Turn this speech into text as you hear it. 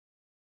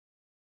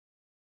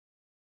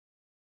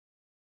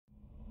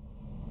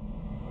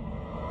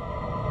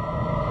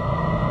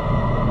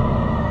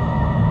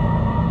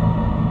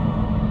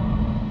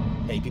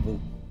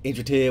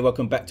Idrit here,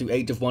 welcome back to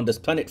Age of Wonders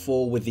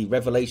Planetfall with the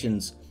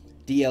Revelations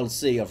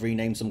DLC. I've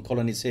renamed some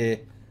colonies here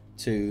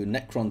to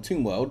Necron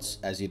Tomb Worlds,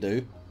 as you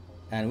do.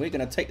 And we're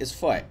going to take this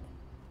fight.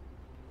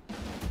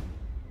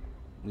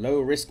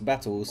 Low risk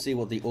battle, we'll see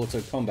what the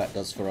auto combat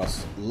does for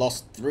us.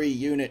 Lost 3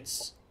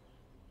 units.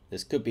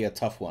 This could be a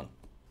tough one.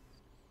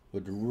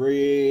 Would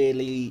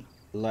really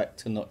like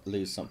to not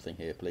lose something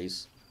here,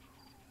 please.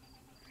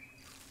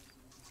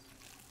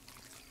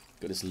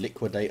 Got this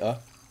Liquidator.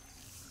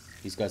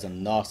 These guys are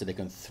nasty, they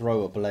can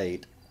throw a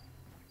blade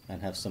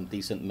and have some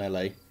decent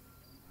melee.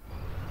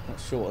 Not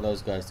sure what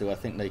those guys do, I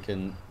think they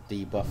can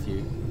debuff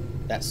you.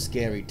 That's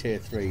scary tier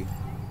 3.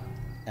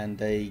 And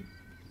a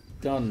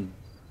gun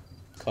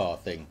car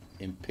thing,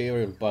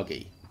 Imperial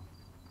Buggy.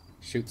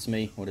 Shoots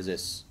me, what is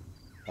this?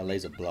 A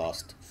laser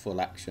blast, full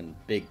action,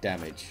 big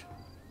damage.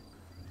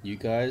 You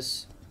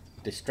guys,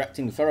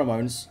 distracting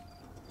pheromones.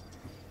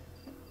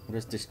 What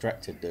does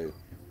distracted do?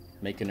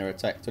 Making their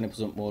attack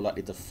 20% more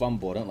likely to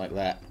fumble, I don't like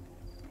that.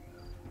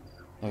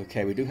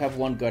 Okay, we do have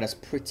one guy that's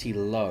pretty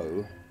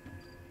low.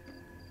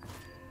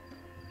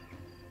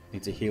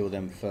 Need to heal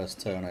them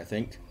first turn, I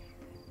think.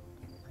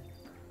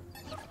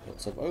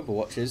 Lots of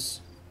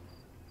overwatches.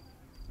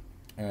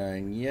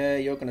 And yeah,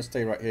 you're going to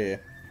stay right here.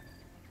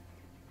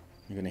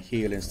 You're going to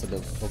heal instead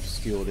of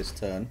obscure this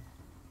turn.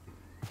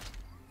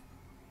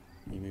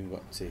 You move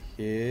up to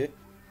here.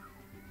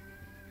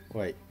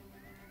 Wait.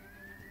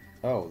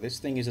 Oh, this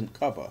thing isn't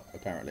cover,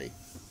 apparently.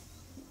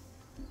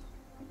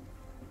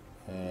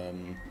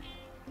 And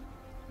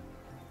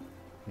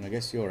I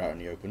guess you're out in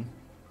the open.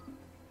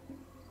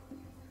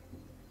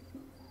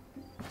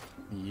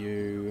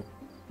 You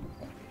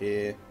up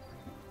here.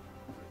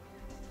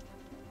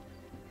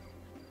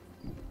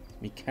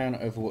 We can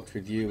overwatch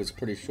with you. It's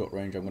pretty short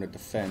range. I'm going to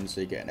defend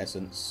so you get an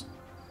essence.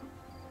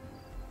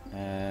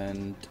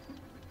 And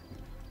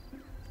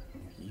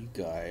you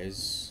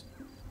guys,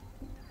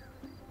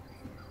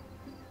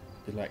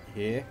 you like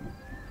here.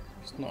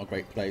 It's not a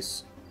great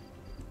place.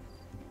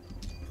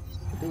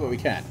 We'll do what we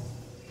can.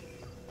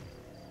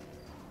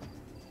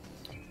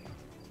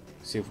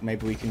 See if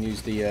maybe we can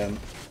use the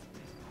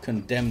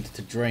condemned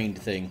to drained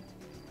thing.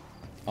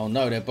 Oh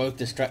no, they're both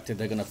distracted.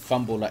 They're going to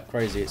fumble like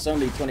crazy. It's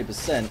only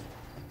 20%.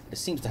 It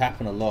seems to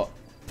happen a lot.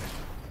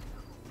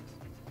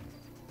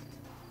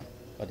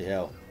 Bloody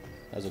hell.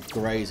 That was a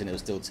graze and it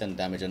was still 10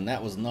 damage. And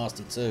that was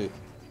nasty too.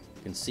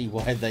 You can see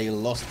why they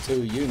lost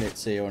 2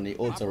 units here on the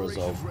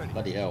auto-resolve.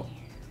 Bloody hell.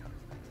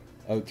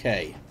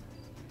 Okay.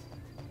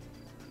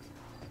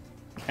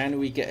 Can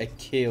we get a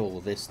kill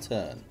this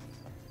turn?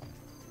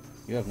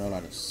 You have no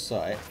line of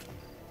sight.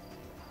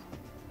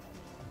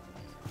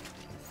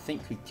 I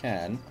think we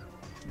can.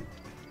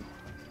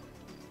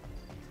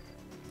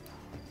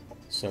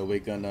 So we're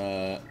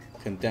gonna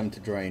condemn to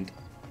drained.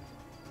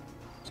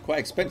 It's quite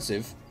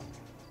expensive.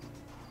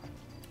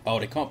 Oh,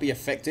 they can't be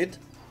affected?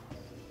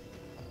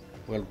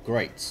 Well,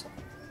 great.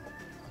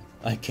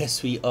 I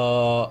guess we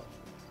are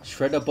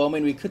shredder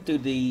bombing. We could do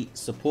the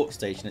support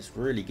station. It's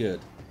really good.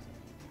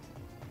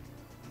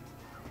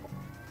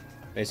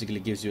 Basically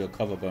gives you a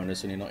cover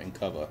bonus when you're not in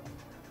cover.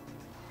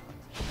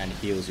 And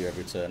heals you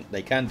every turn.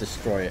 They can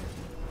destroy it.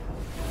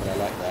 But I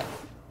like that.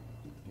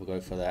 We'll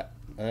go for that.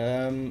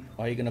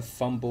 Are you going to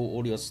fumble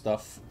all your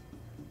stuff?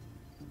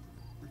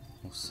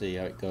 We'll see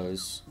how it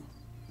goes.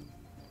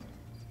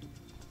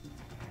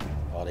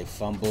 Oh, they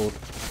fumbled.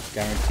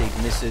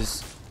 Guaranteed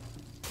misses.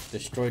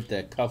 Destroyed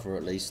their cover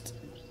at least.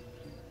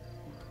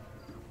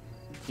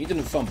 You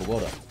didn't fumble,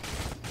 well done.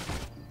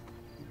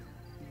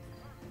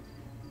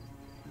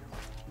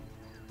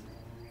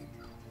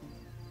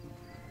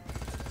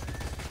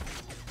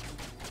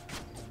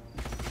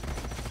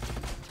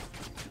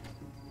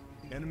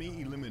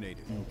 Enemy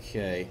eliminated.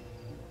 Okay.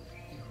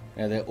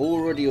 Now they're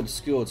already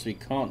obscured, so we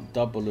can't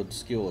double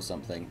obscure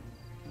something.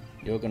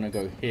 You're gonna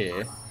go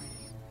here.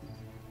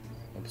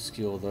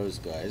 Obscure those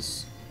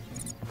guys.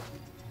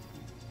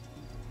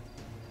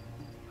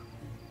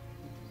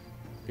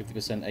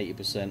 50%,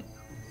 80%.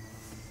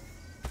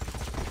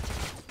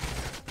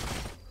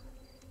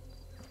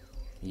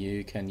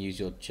 You can use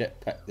your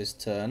jetpack this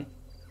turn.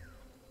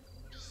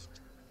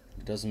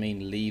 It does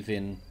mean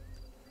leaving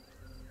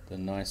the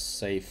nice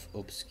safe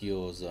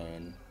obscure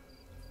zone.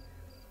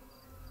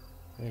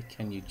 Where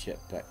can you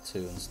jetpack to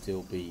and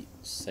still be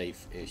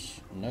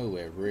safe-ish?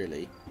 Nowhere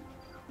really.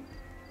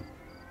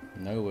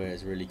 Nowhere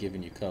is really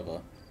giving you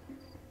cover.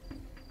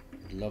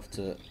 I'd love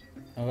to...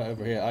 How about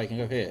over here? Oh, you can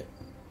go here.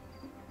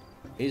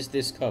 Is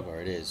this cover?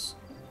 It is.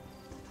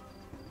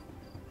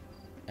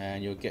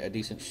 And you'll get a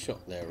decent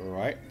shot there,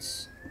 right?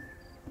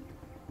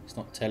 It's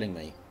not telling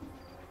me.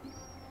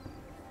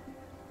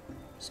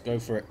 Let's go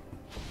for it.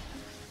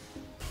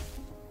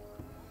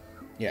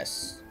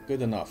 Yes,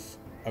 good enough,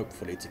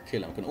 hopefully, to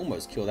kill him. I can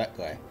almost kill that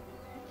guy.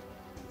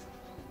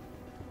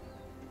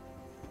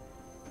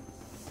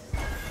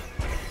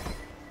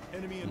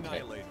 Enemy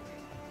annihilated.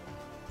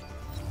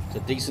 It's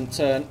a decent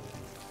turn.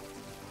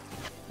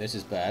 This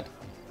is bad.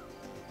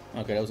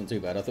 Okay, that wasn't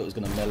too bad. I thought it was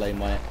going to melee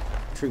my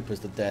troopers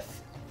to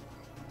death.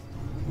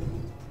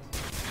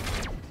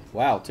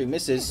 Wow, 2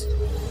 misses.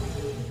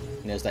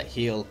 And there's that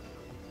heal.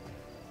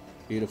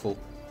 Beautiful.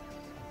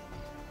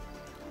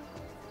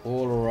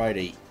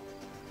 Alrighty.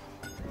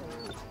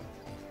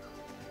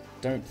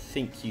 Don't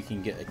think you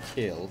can get a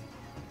kill.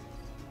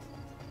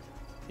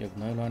 You have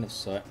no line of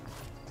sight.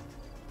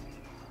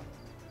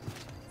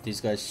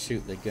 These guys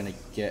shoot, they're gonna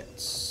get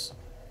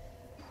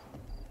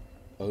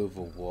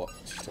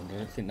overwatched. And I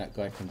don't think that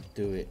guy can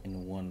do it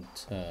in 1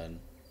 turn.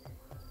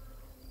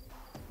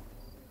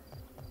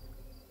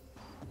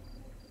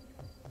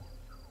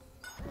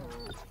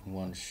 In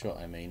 1 shot,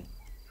 I mean.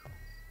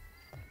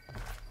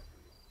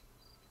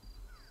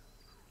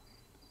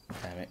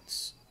 Damn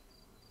it.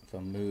 If I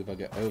move, I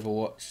get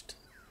overwatched.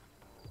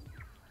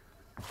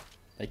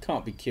 They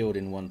can't be killed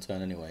in 1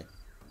 turn anyway.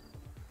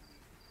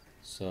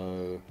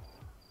 So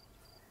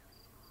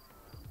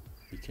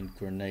we can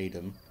grenade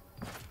them.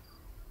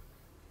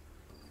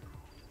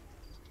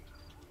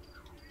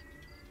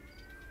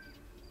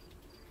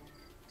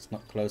 It's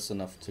not close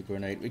enough to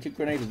grenade. We could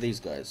grenade with these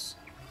guys.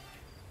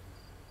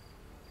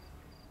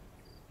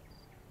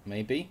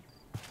 Maybe.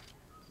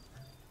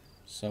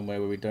 Somewhere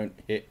where we don't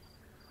hit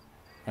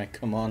my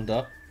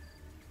commander.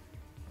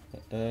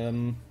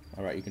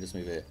 Alright, you can just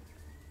move here.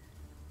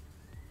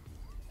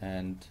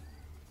 And...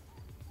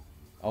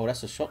 oh,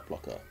 that's a shot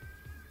blocker.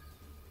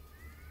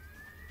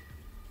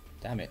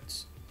 Damn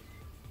it.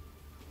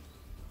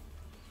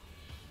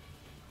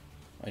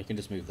 Oh, you can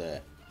just move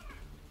there.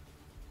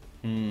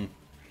 This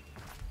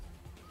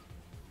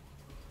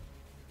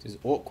is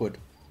awkward.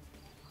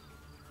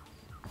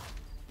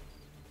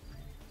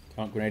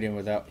 Can't grenade him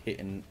without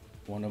hitting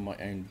one of my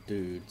own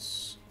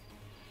dudes.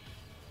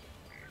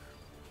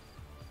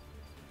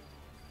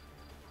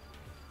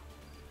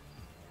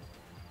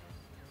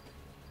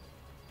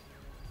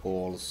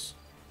 Balls.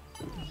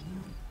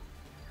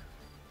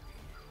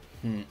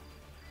 I'm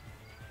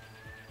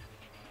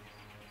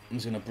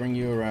just gonna bring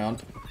you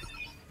around.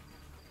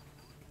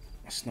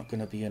 It's not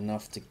gonna be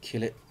enough to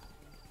kill it,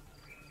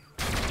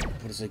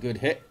 but it's a good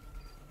hit.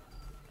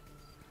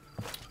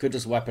 Could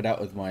just wipe it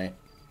out with my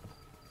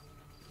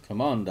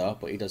commander,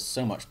 but he does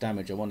so much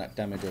damage. I want that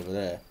damage over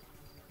there.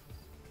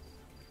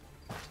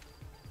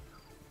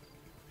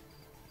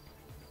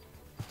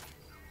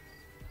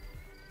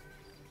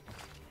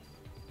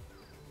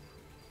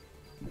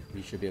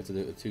 You should be able to do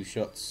it with 2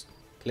 shots.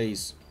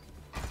 Please.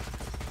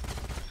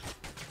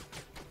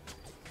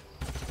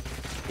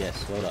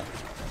 Yes, well done.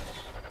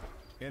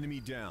 Enemy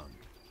down.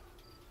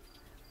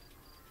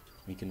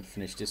 We can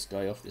finish this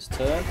guy off this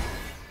turn.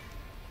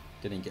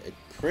 Didn't get a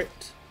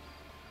crit.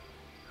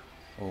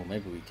 Or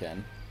maybe we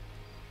can.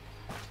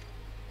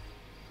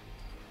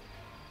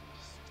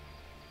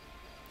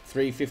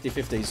 3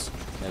 50-50s.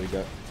 There we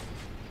go.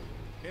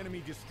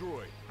 Enemy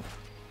destroyed.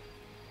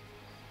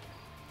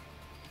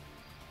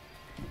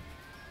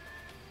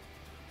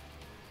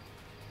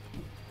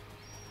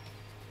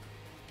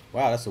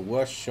 Wow, that's the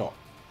worst shot.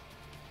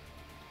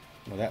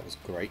 Well, that was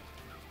great.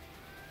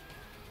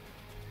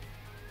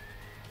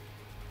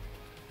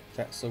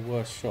 That's the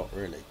worst shot,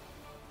 really.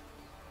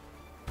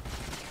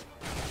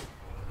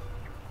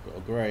 Got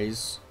a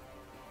graze.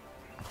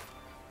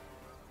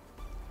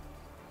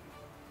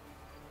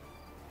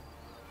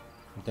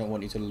 I don't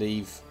want you to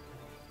leave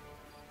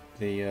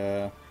the...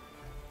 and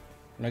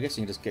I guess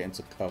you can just get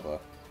into cover.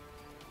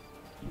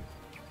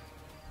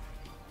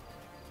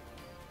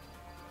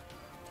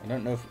 I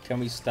don't know if... can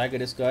we stagger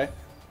this guy?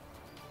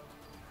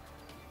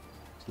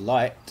 It's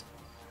light.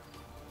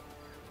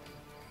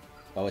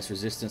 Oh, it's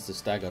resistance to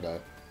stagger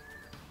though.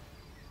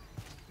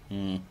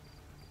 I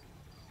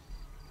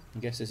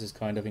guess this is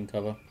kind of in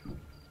cover.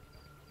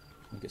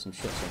 Let me get some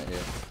shots on it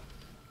here.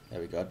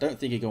 There we go. I don't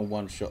think he can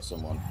one-shot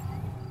someone.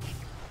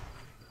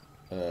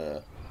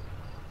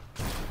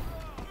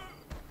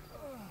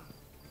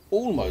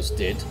 Almost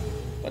did.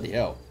 Bloody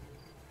hell.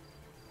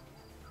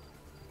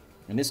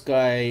 And this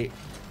guy,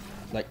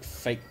 like,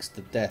 fakes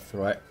the death,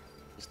 right?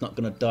 It's not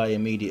going to die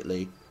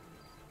immediately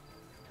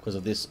because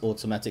of this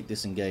automatic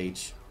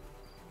disengage.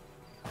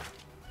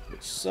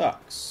 Which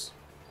sucks.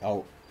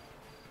 Oh,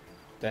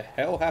 the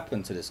hell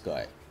happened to this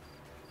guy?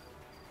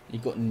 He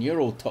got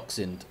neural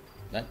toxined.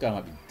 That guy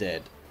might be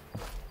dead.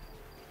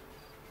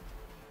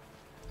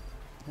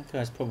 That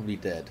guy's probably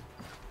dead.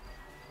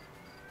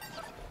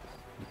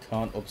 You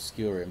can't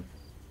obscure him.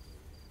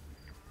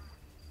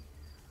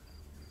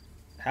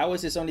 How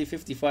is this only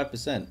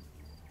 55%?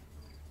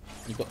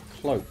 He got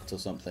cloaked or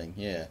something,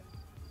 yeah.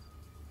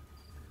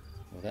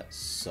 Well, that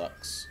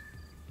sucks.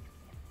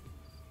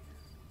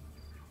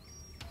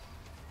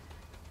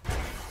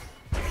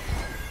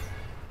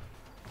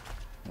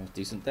 That was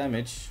decent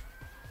damage.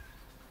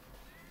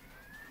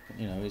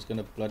 You know, he's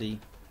gonna bloody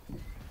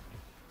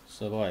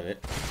survive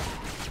it.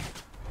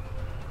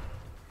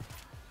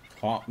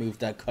 Can't move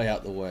that guy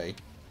out the way.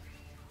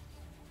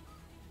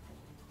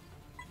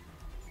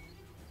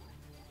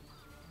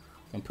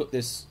 And put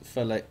this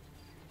fella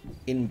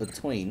in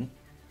between.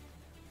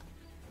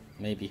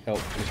 Maybe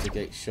help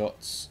mitigate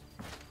shots.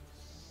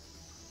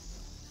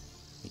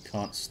 You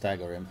can't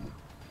stagger him.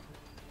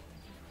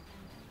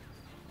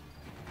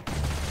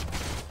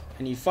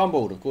 And you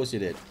fumbled, of course you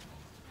did.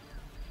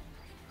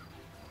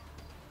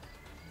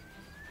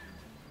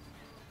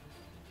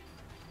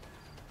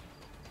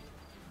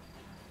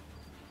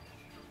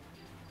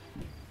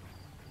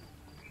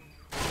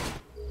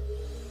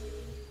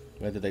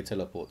 Where did they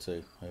teleport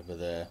to? Over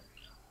there.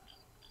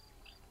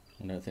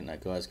 I don't think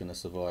that guy's going to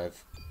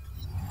survive.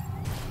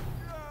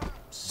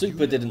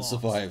 Super didn't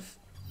survive.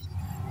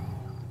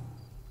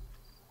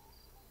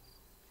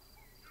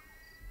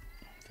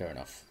 Fair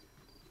enough.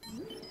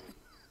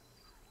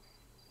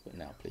 But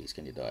now, please,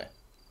 can you die?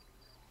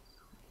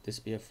 This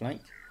be a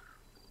flank?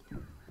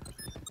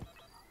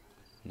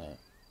 No.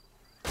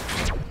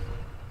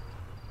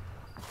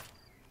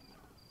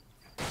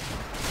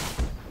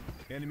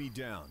 Enemy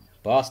down.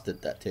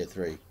 Bastard, that tier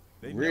 3.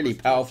 Really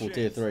powerful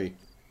tier 3.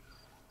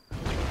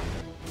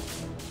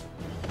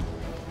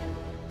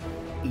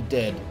 He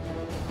dead.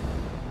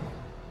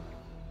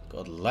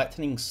 Got a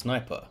lightning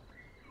sniper.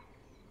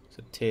 It's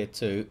a tier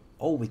 2.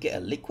 Oh, we get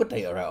a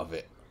liquidator out of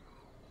it.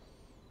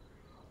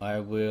 I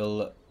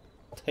will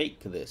take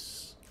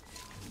this.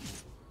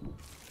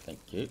 Thank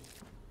you.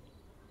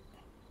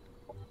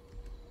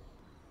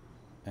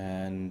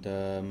 And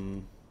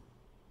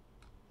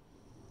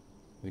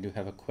we do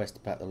have a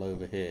quest battle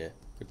over here.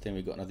 Good thing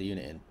we got another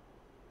unit in.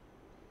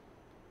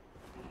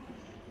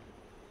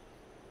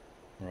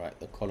 Right,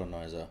 the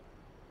colonizer.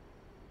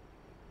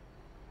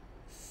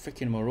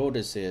 Freaking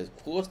marauders here.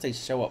 Of course they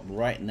show up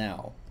right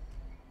now.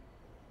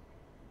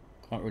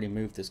 Can't really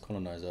move this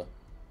colonizer.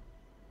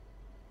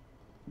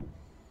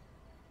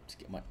 Let's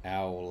get my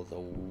owl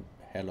the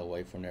hell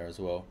away from there as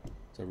well.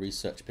 It's a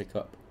research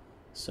pickup.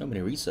 So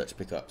many research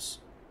pickups.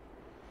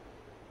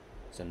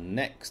 So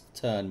next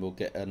turn we'll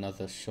get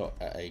another shot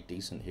at a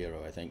decent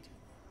hero, I think.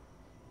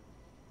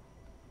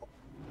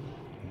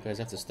 You guys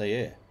have to stay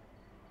here.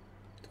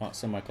 Can't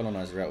send my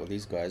colonizer out with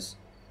these guys.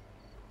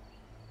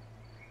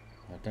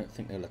 I don't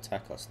think they'll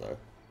attack us though.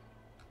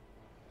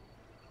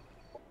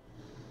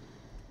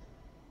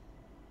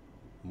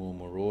 More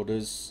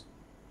marauders.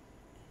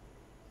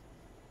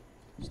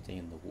 Stay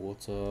in the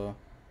water.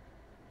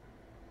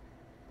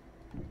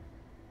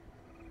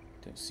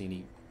 Don't see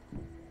any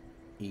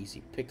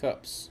easy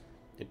pickups.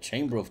 The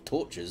Chamber of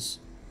Tortures.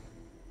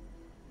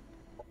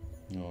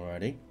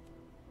 Alrighty.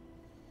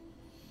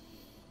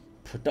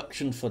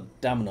 Production for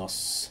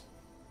Damnos.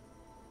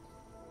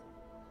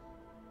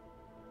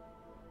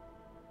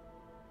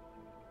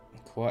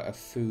 Quite a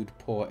food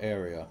poor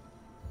area.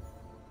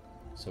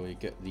 So we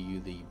get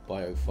the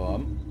bio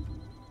farm.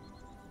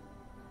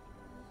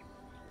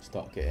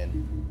 Start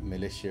getting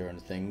militia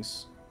and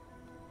things.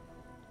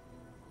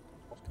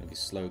 It's going to be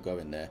slow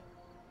going there.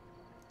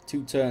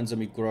 2 turns and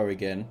we grow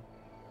again.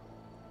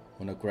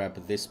 I'm going to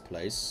grab this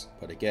place,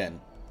 but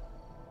again,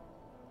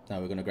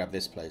 now we're going to grab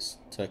this place.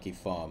 Turkey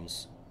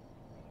Farms.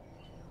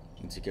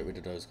 Need to get rid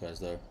of those guys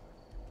though.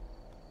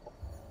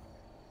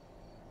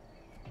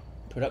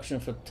 Production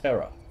for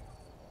Terror.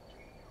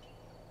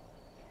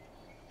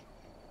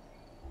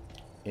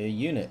 A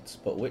unit,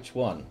 but which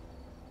one?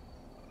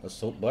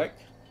 Assault bike?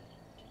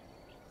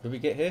 What did we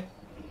get here?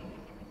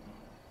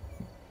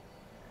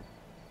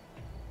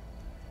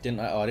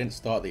 I didn't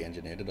start the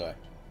engineer, did I?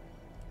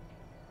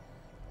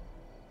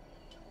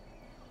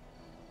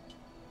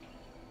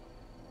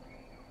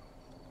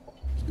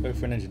 Let's go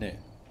for an engineer.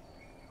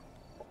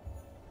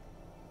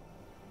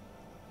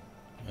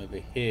 Over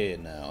here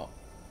now.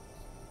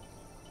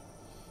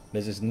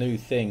 There's this new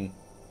thing,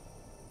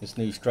 this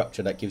new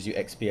structure that gives you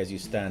XP as you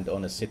stand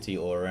on a city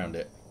or around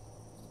it.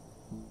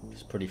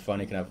 It's pretty fun.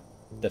 You can have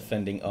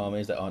defending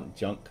armies that aren't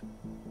junk.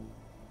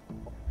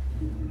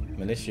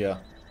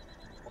 Militia.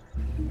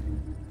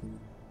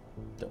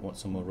 Don't want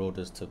some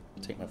marauders to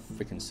take my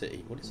freaking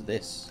city. What is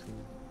this?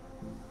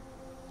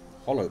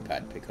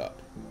 Holopad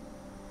pickup.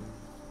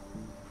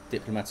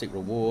 Diplomatic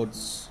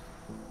rewards.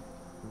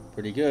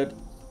 Pretty good.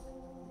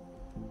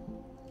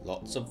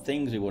 Lots of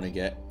things we want to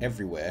get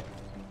everywhere.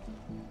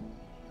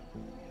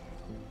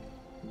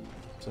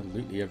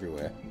 Absolutely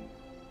everywhere.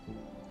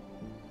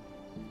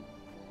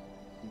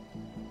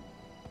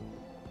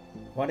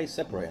 Why are they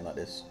separating like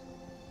this?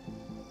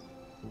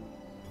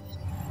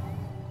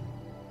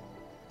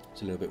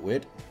 It's a little bit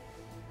weird.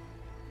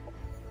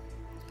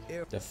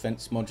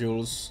 Defense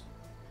modules.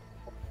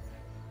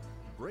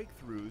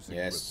 Breakthroughs.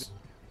 Yes.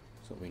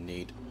 That's what we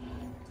need.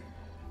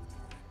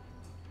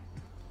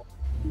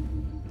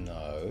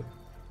 No.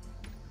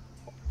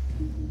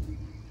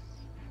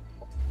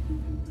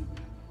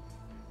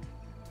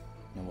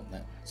 I want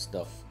that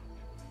stuff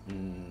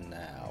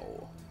now.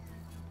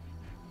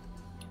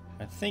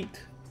 I think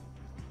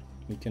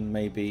we can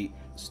maybe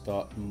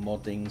start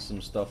modding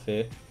some stuff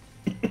here.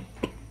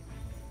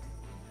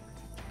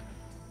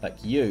 Like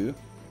you.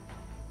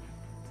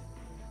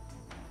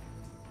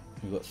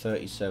 We've got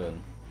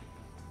 37.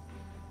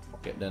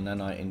 Get the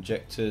nanite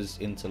injectors,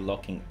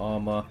 interlocking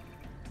armor,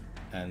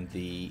 and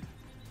the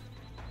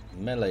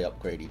melee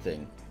upgradey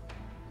thing.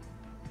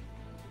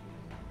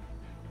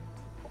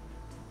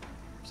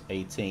 It's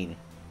 18.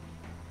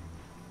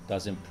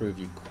 Does improve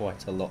you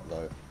quite a lot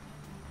though.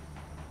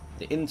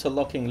 The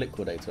interlocking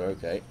liquidator,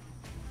 okay.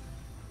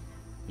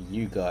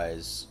 You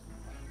guys.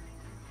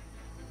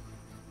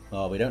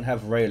 Oh, we don't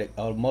have rail.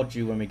 I'll mod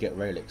you when we get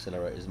rail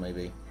accelerators,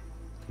 maybe.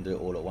 Can do it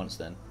all at once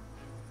then.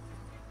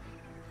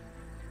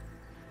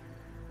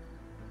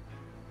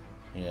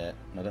 Yeah,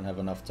 I don't have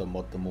enough to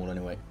mod them all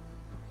anyway.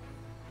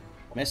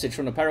 Message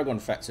from the Paragon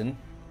faction.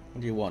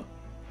 What do you want?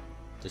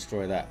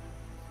 Destroy that.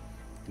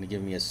 Gonna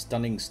give me a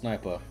stunning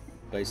sniper,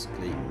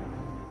 basically.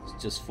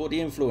 It's just for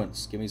the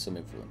influence. Give me some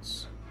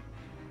influence.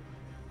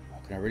 Oh,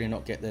 can I really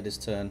not get there this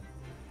turn?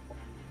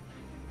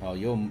 Oh,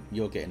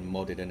 you're getting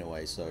modded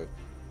anyway, so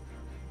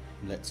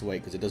let's wait,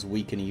 because it does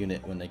weaken a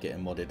unit when they get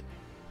modded.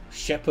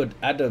 Shepherd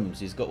Adams,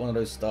 he's got one of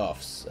those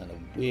staffs and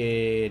a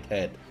weird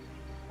head.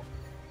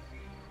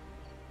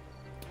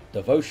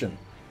 Devotion.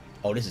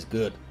 Oh, this is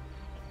good.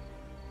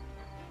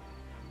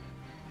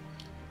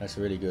 That's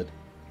really good.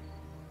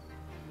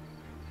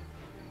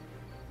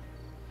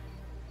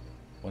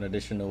 One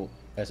additional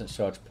essence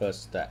charge per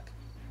stack.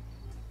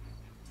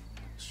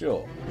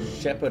 Sure.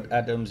 Shepherd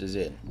Adams is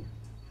in.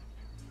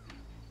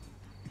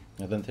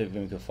 I don't think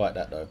we can fight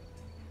that though.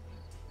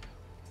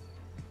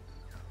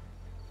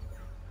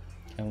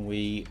 Can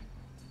we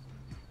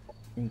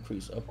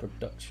increase our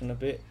production a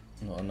bit?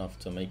 Not enough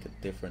to make a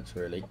difference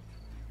really.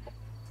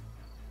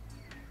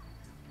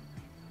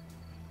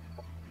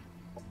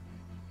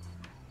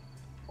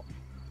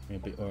 A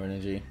bit more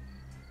energy.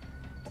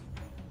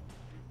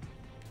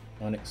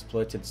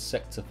 Unexploited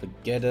sector for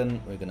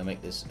Geddon. We're going to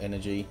make this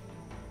energy.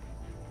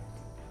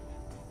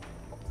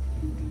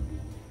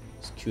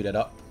 Let's queue that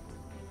up.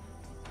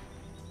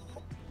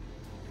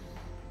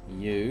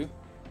 You.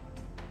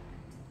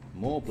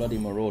 More bloody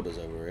marauders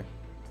over here.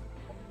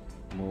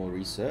 More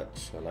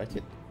research. I like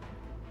it.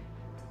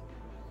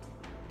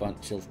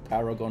 Bunch of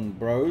Paragon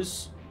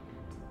bros.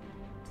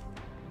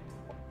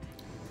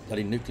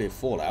 Bloody nuclear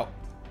fallout.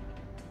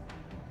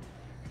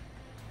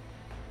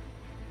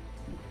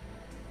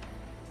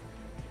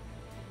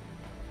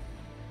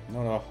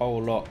 Not a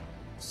whole lot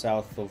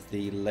south of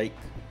the lake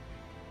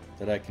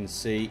that I can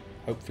see.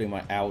 Hopefully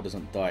my owl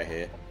doesn't die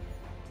here.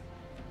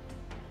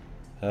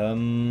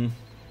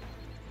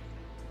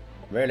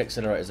 Rail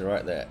accelerators are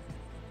right there.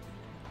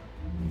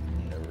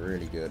 And they're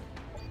really good.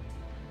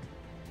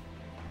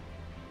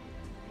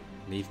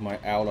 Leave my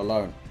owl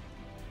alone.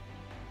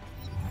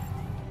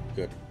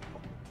 Good.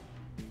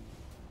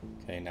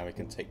 Okay, now we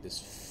can take this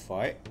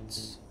fight.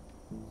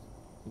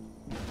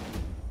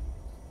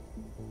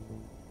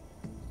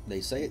 They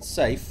say it's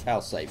safe. How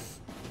safe?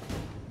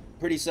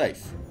 Pretty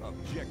safe.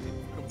 Objective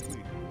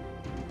complete.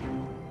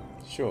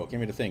 Sure, give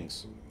me the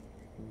things.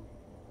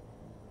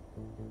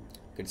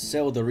 Could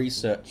sell the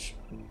research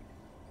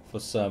for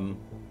some.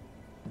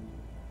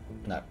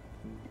 No,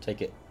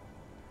 take it.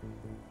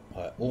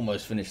 I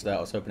almost finished that.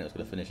 I was hoping it was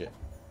going to finish it.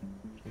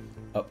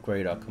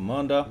 Upgrade our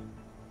commander.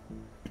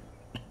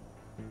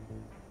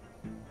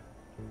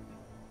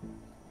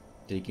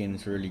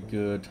 Digging's really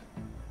good.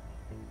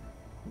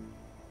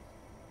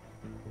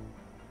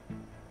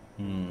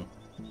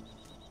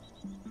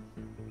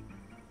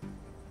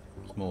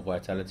 It's more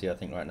vitality, I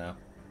think, right now.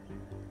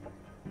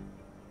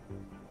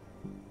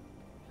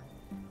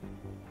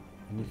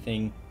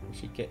 Anything we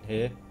should get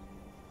here?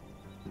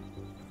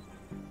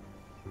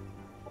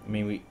 I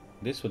mean,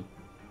 this would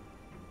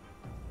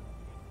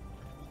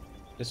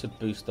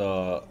boost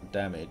our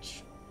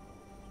damage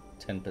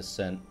 10%.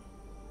 Can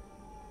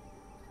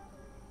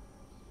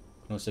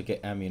also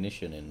get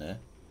ammunition in there.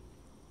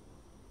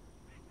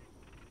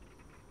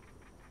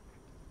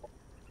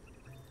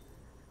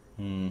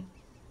 I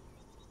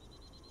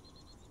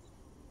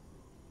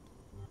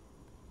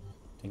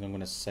think I'm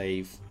going to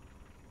save,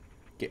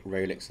 get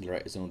rail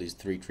accelerators and all these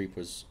 3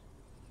 creepers.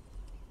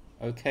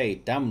 Okay,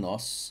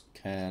 Damnos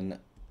can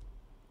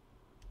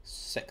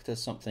sector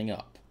something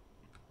up.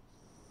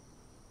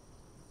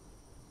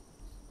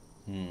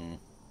 This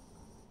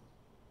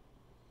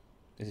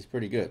is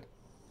pretty good.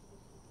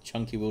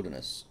 Chunky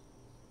Wilderness.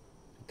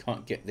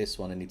 Can't get this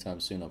one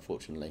anytime soon,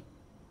 unfortunately.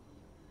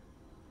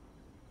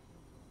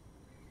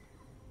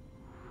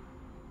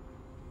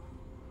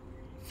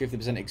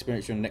 %50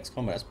 experience during the next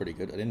combat. That's pretty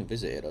good. I didn't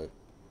visit it though.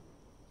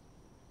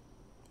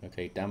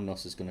 Okay,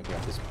 Damnos is going to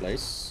grab this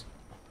place.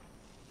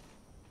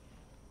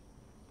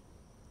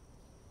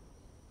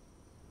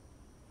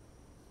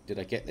 Did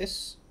I get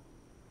this?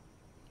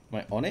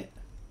 Am I on it?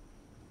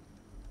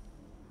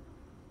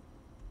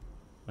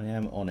 I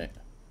am on it.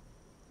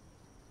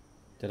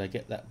 Did I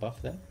get that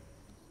buff then?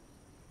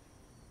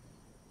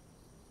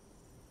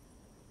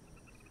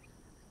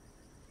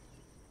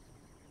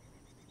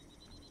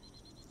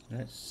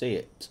 Let's see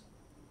it.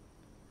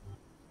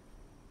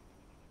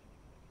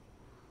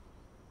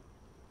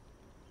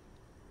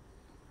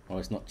 Oh,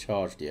 it's not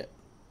charged yet.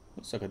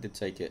 Looks like I did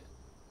take it.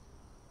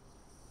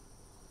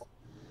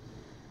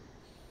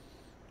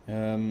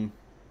 So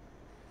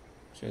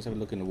let's have a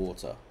look in the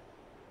water.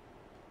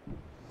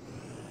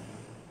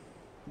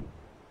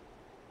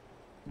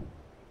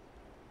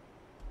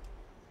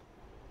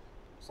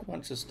 It's a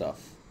bunch of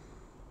stuff.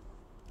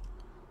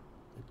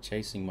 They're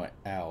chasing my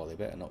owl. They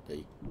better not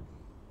be.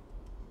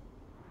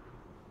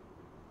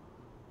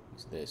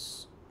 What's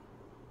this?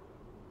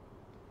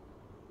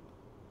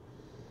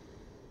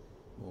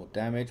 More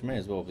damage. May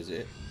as well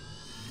visit it.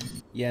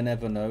 Yeah,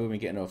 never know when we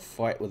get into a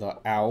fight with our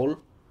owl.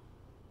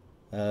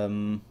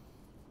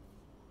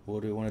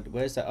 What do we want to do?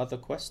 Where's that other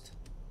quest?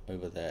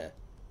 Over there.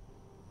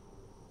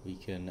 We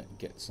can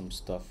get some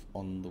stuff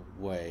on the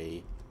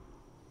way.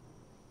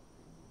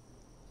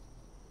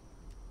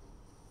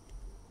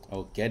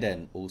 Oh,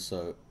 Geden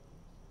also.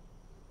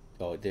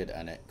 Oh, it did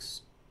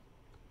annex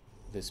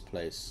this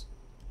place.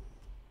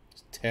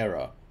 It's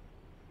Terra.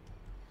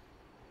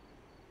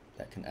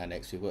 That can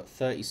annex. We've got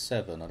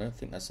 37. I don't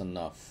think that's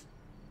enough.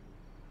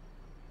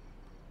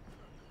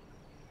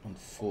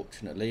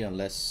 Unfortunately,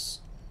 unless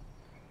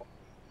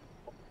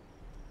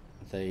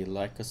they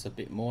like us a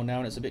bit more now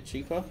and it's a bit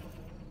cheaper.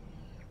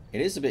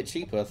 It is a bit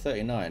cheaper,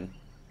 39.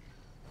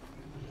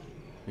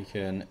 We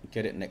can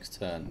get it next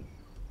turn.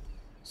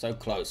 So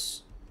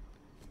close.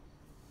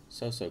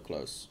 So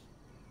close.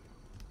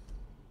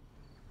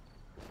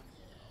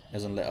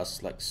 Doesn't let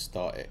us like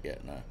start it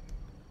yet, no.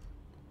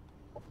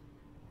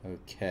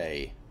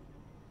 Okay.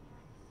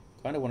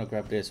 Kind of want to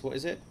grab this. What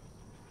is it?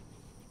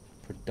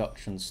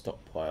 Production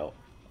stockpile.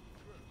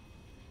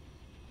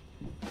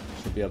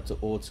 Should be able to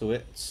auto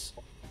it.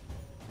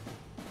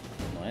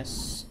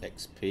 Nice.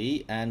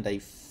 XP and a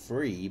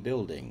free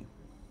building.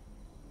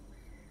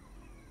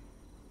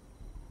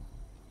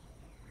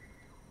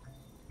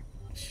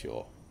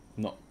 Sure.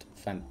 Not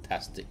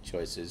fantastic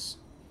choices.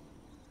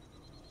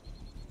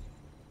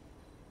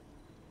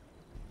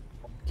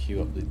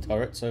 Queue up the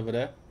turrets over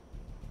there.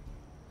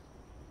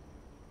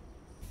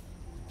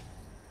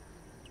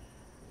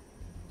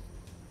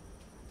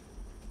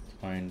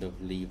 Kind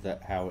of leave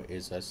that how it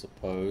is, I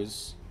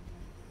suppose.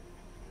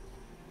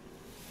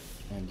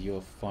 And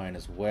you're fine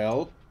as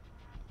well.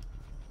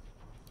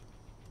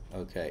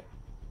 Okay.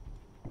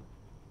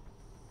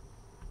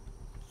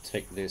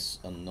 Take this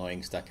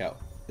annoying stack out.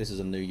 This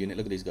is a new unit.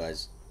 Look at these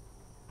guys.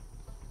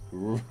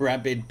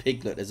 Rabid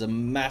piglet. There's a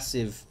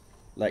massive,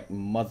 like,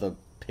 mother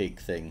pig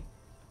thing.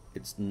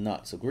 It's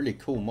nuts. A really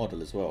cool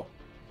model as well.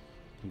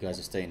 You guys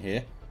are staying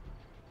here.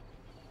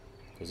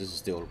 Because this is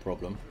still a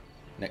problem.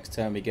 Next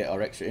turn we get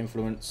our extra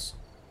influence.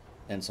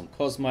 And some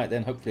Cosmite.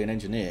 Then hopefully an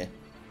engineer.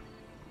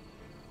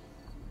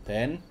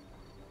 Then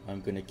I'm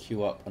going to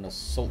queue up an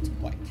assault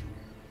bike.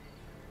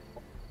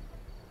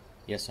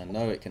 Yes, I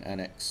know it can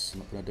annex. I'm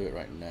not going to do it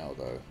right now,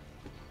 though.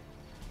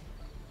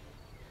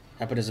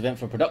 Happiness event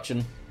for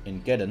production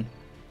in Geddon.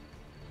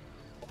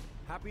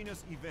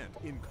 Happiness event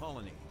in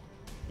colony.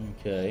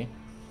 Okay.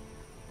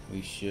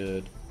 We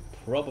should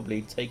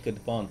probably take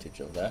advantage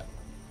of that.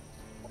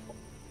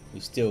 We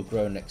still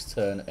grow next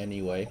turn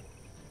anyway.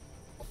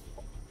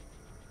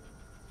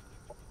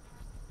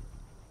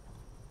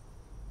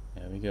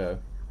 There we go.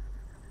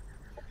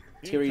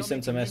 Tiri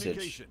sent a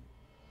message.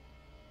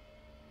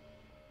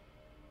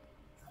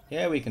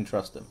 Yeah, we can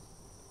trust them.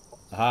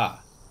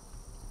 Aha!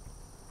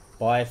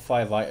 Buy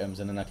 5 items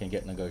and then I can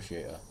get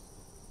Negotiator.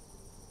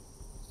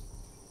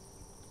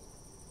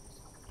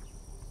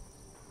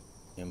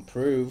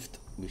 Improved.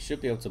 We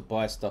should be able to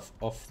buy stuff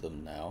off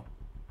them now.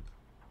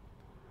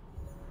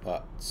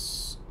 But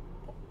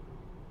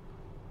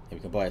yeah, we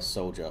can buy a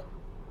soldier.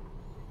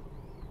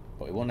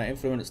 But we want that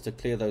influence to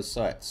clear those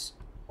sites.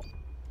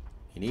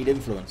 You need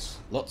influence.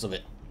 Lots of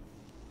it.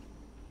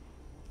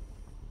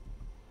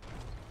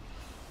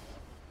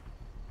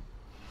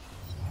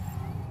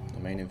 The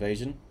main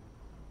invasion.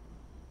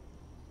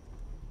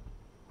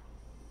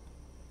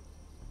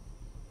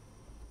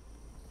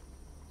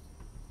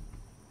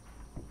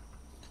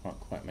 Can't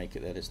quite make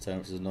it there this turn,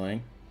 which is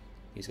annoying.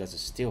 These guys are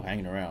still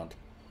hanging around.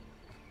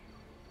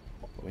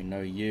 But we know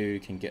you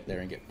can get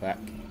there and get back.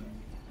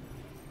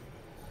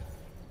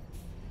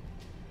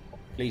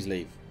 Please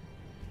leave.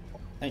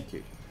 Thank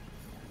you.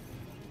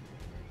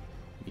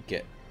 You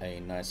get a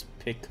nice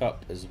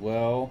pickup as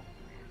well.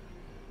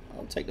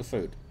 I'll take the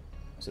food.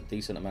 It's a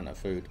decent amount of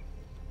food.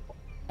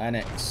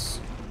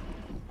 Annex.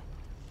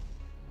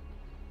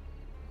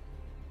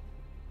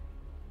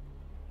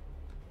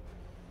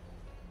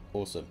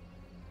 Awesome.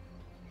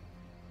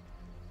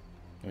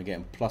 We're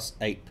getting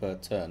 +8 per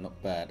turn,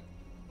 not bad.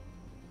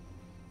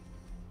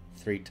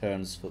 3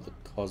 turns for the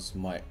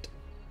Cosmite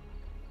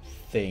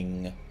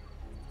thing.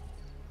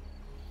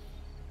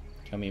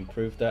 Can we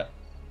improve that?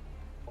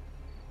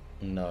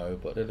 No,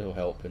 but it'll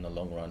help in the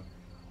long run.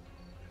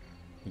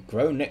 We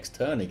grow next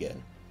turn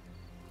again.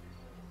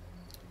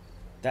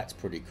 That's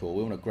pretty cool.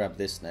 We want to grab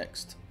this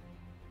next,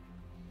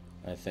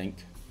 I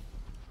think.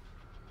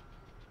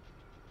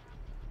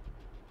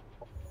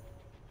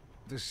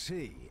 The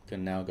sea.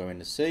 Can now go in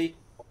the sea.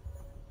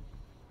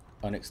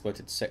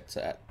 Unexploited sector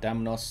at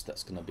Damnos.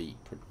 That's going to be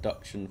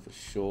production for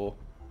sure.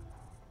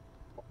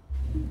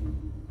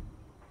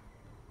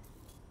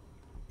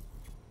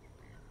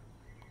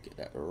 Get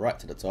that right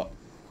to the top.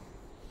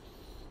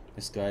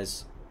 This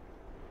guy's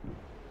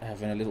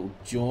having a little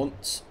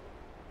jaunt.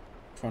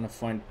 Trying to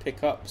find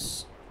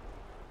pickups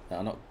that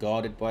are not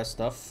guarded by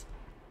stuff.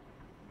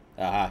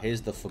 Aha,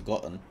 here's the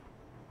Forgotten.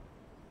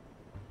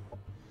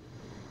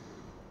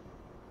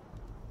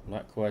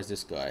 Likewise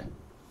this guy.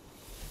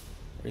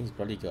 Everything's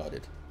bloody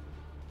guarded.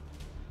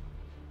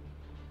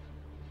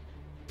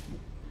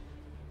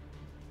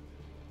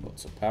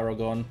 Lots of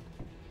Paragon.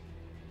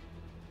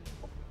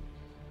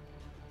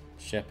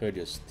 Shepherd,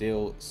 you're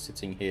still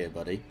sitting here,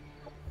 buddy.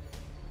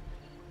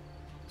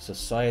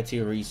 Society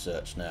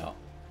research now.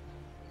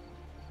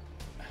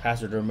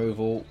 Hazard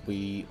removal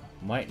we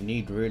might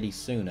need really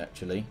soon,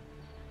 actually.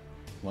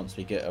 Once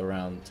we get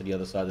around to the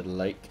other side of the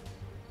lake.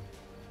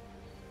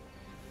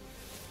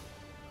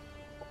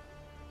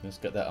 Let's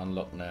get that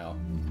unlocked now.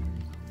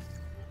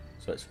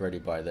 So it's ready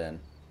by then.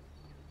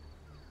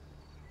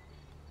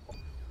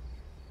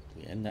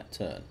 We end that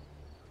turn.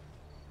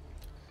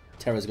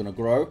 Terra's going to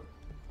grow.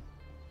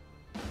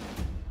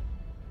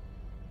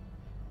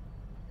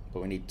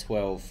 But we need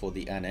 12 for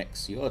the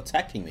annex. You're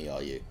attacking me,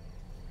 are you?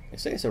 They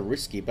say it's a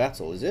risky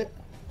battle, is it?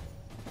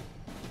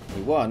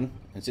 We won,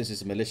 and since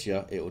it's a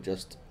militia, it will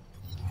just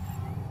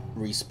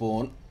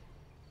respawn.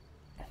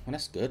 And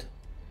that's good.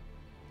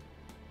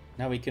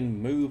 Now we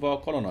can move our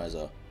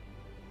colonizer.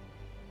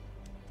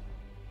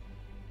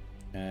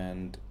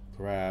 And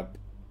grab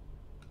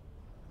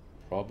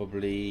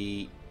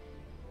probably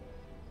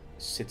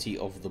City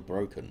of the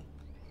Broken.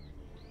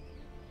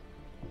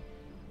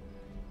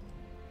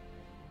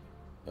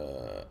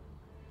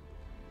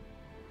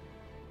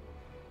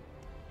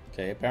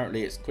 Okay,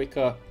 apparently it's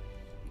quicker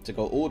to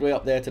go all the way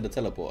up there to the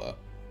teleporter.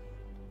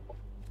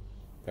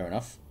 Fair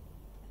enough.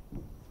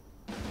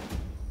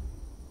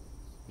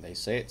 They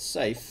say it's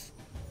safe.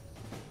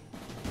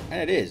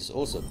 And it is.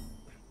 Awesome.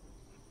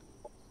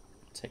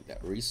 Take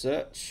that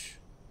research.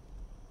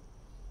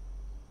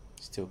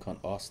 Still can't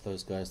ask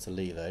those guys to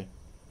leave, eh?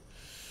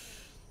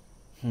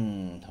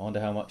 I wonder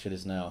how much it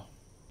is now.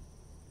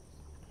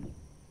 It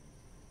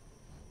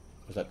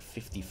was like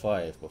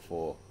 55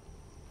 before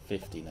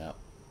 50 now.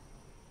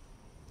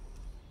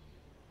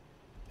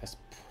 That's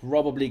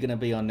probably going to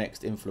be our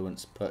next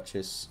influence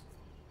purchase.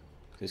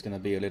 It's going to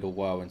be a little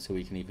while until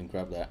we can even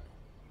grab that.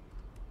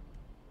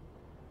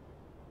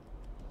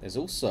 There's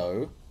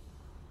also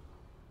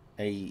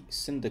a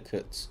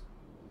syndicate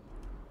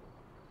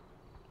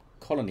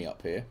colony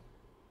up here.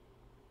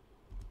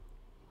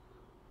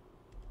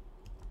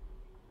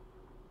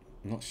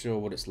 I'm not sure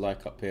what it's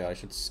like up here. I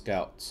should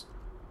scout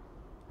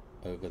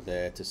over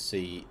there to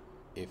see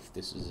if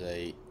this is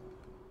a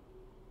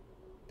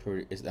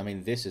I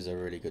mean, this is a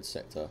really good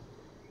sector.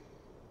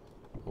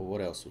 Well, what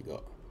else we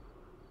got?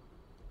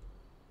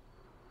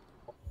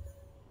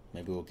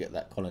 Maybe we'll get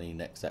that colony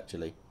next,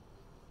 actually.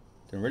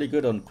 Doing really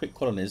good on quick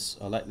colonies.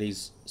 I like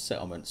these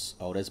settlements.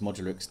 Oh, there's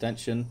modular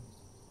extension.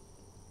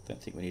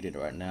 Don't think we need it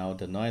right now.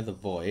 Deny the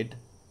void.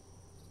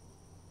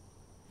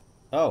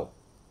 Oh,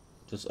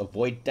 just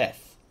avoid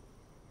death.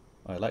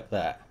 I like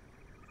that.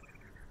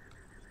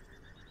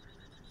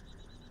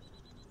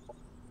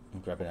 I'm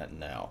grabbing that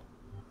now.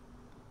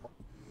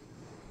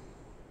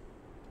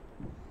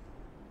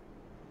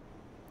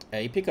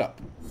 A pickup.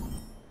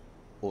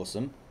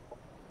 Awesome.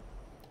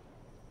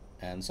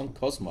 And some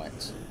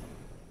cosmites.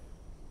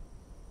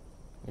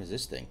 What is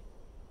this thing?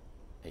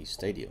 A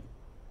stadium.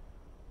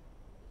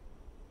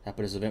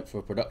 Happiness event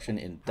for production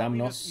in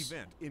Damnos.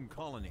 Event in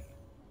colony.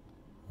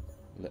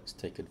 Let's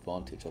take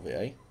advantage of it,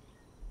 eh?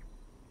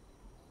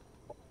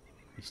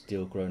 We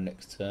still grow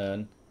next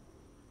turn.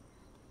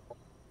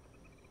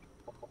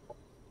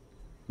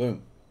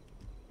 Boom.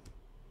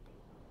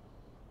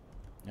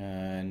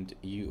 And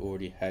you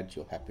already had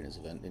your happiness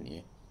event, didn't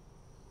you?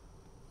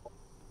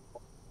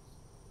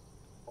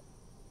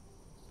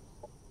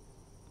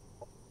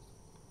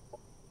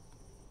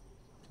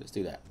 Let's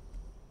do that.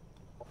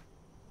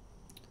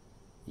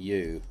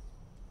 You.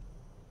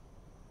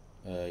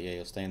 Yeah,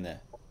 you're staying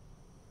there.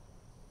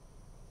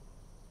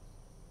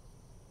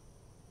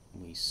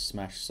 We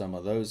smash some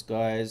of those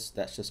guys.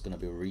 That's just going to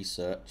be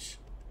research.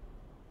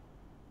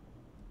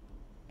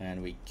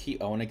 And we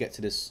keep... I want to get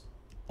to this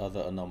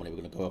other anomaly. We're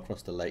going to go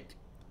across the lake.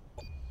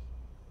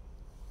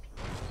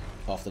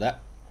 After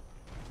that,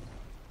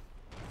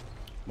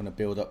 I'm going to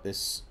build up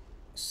this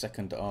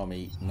second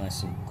army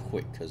nice and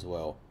quick as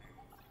well.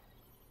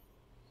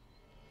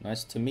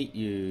 Nice to meet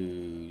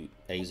you,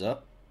 Aza.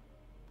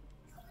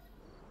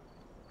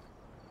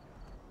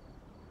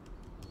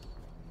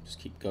 Just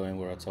keep going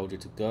where I told you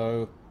to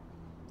go.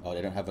 Oh,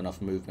 they don't have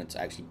enough movement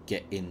to actually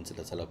get into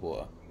the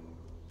teleporter.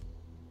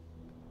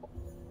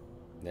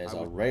 There's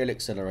our rail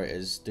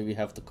accelerators. Do we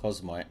have the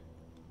Cosmite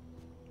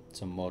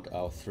to mod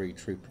our 3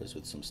 troopers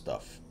with some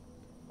stuff?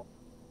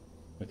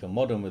 We can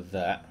mod them with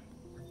that.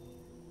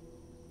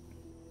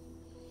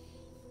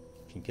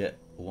 We can get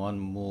one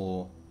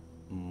more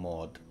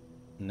mod.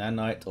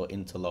 Nanite or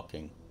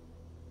interlocking?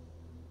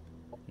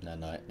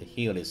 Nanite. The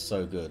heal is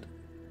so good.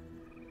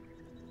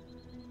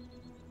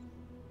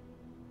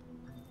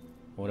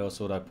 What else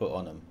would I put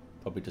on them?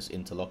 Probably just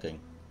interlocking.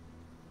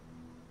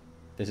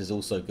 This is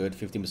also good.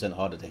 15%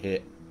 harder to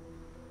hit.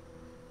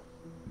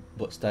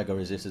 But stagger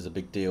resist is a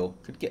big deal.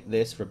 Could get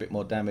this for a bit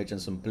more damage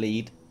and some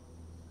bleed.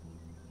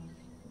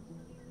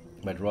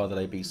 But I'd rather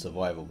they be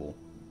survivable.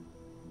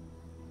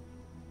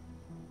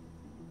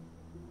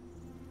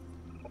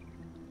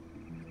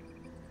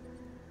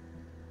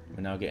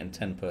 We're now getting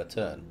 10 per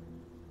turn,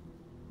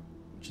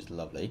 which is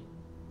lovely.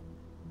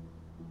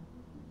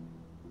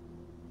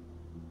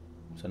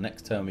 So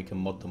next turn we can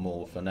mod them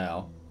all. For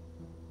now,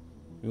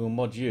 we will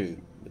mod you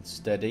with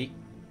steady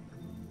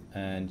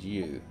and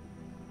you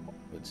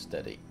with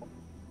steady.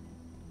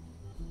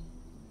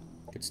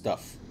 Good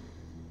stuff.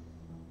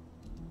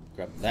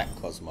 Grab that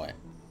Cosmite.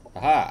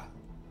 Aha!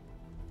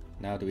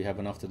 Now do we have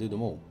enough to do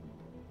them all?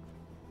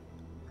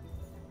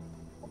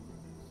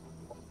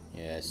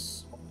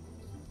 Yes.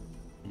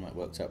 That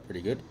works out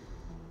pretty good.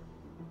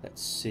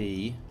 Let's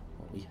see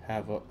what we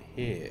have up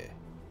here.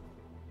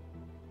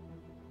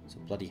 It's a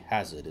bloody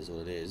hazard is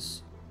what it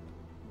is.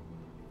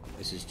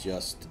 This is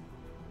just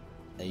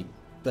a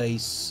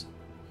base.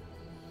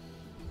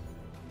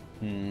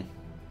 Go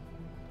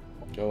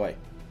away.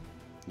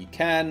 You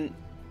can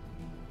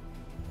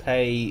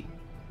pay.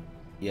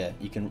 Yeah,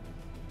 you can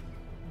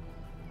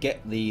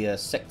get the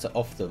sector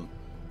off them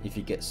if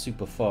you get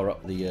super far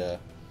up the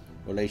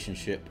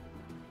relationship.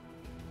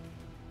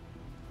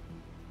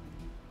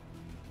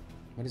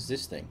 What is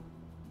this thing?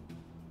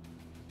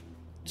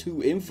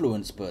 2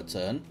 influence per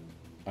turn.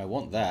 I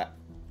want that.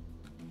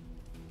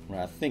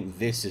 Right, I think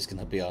this is going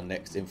to be our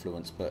next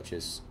influence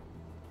purchase.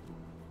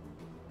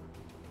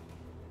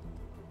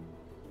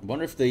 I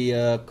wonder if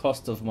the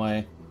cost of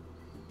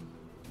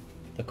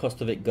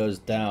it goes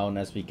down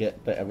as we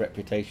get better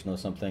reputation or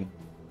something.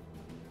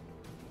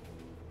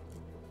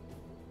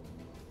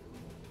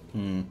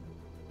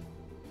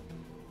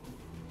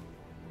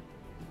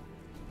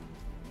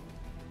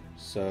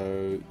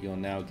 So you're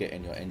now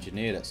getting your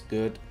engineer, that's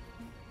good.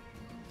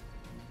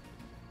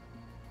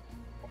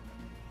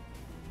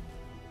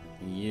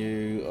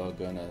 You are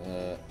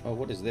gonna... oh,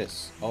 what is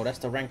this? Oh, that's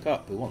the rank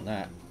up. We want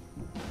that.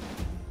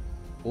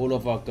 All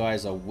of our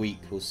guys are weak.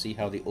 We'll see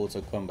how the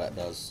auto combat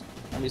does.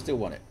 And we still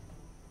want it.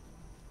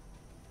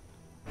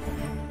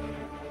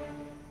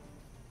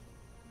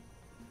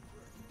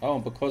 Oh,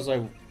 and because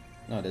I...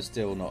 no, they're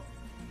still not...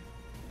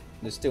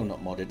 they're still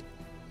not modded.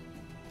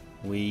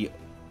 We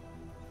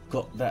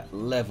got that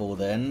level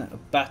then. A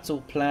battle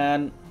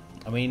plan.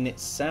 I mean, it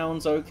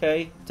sounds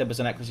okay.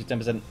 10% accuracy,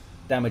 10%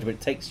 damage, but it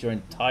takes your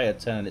entire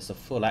turn. It's a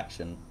full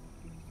action.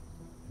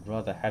 I'd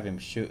rather have him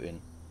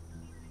shooting.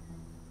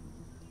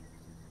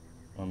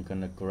 I'm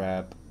gonna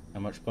grab...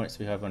 how much points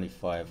do we have? Only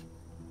 5.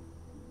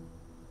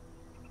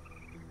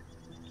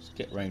 Let's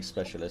get range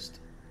specialist.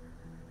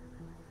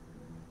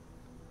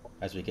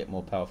 As we get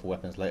more powerful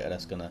weapons later,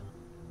 that's gonna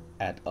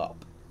add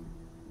up.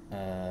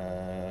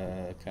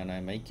 Can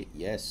I make it?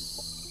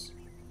 Yes.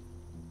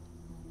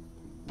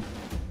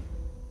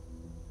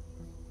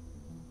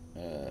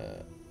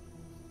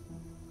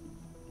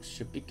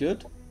 Should be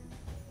good.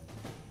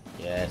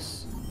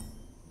 Yes.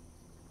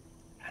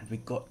 And we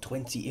got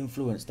 20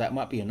 influence. That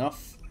might be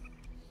enough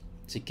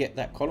to get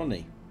that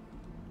colony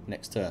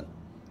next turn.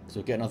 So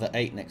we'll get another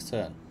 8 next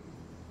turn.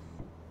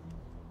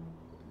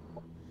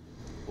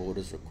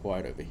 Orders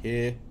required over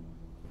here.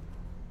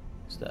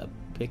 Is that a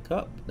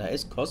pickup? That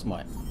is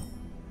Cosmite.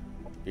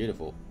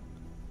 Beautiful.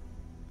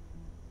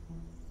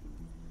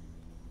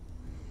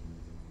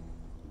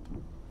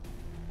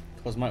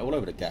 Cosmite all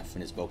over the gaff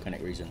in this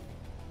volcanic region.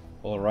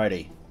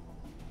 Alrighty.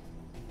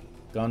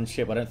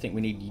 Gunship, I don't think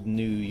we need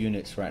new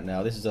units right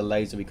now. This is a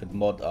laser, we could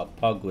mod our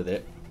pug with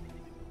it.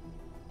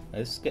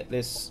 Let's get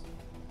this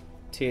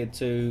tier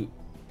 2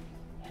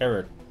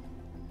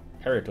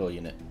 Heritor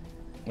unit.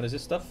 What is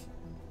this stuff?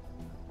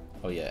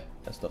 Oh yeah,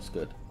 that stuff's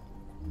good.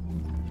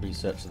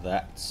 Research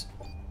that.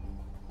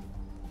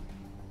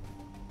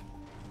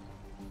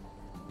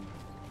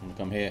 I'm gonna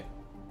come here.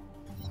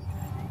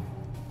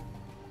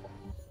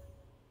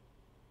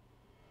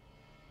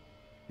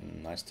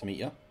 Nice to meet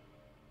you.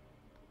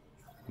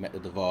 Met the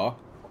Devar.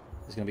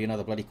 There's going to be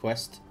another bloody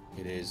quest.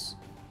 It is.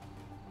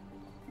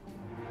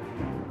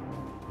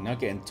 We're now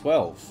getting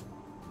 12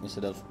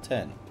 instead of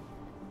 10.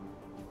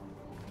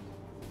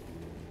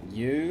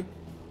 You.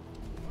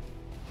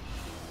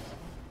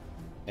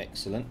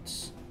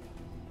 Excellent.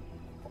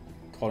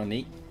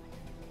 Colony.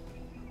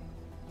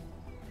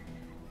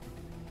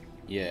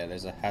 Yeah,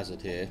 there's a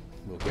hazard here.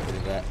 We'll get rid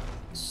of that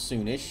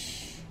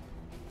soonish.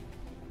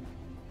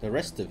 The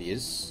rest of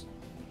yous.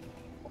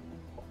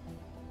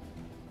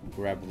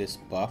 Grab this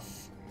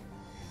buff.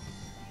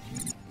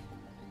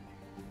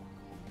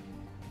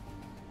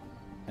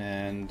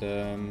 And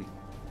we're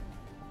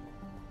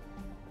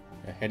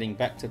heading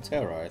back to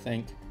Terra, I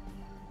think.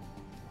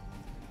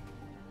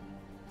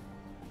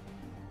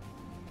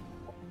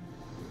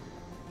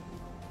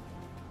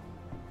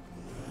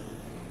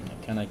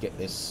 Can I get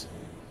this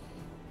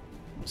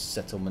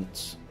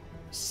settlement?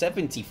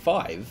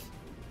 75?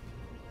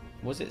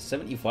 Was it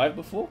 75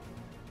 before?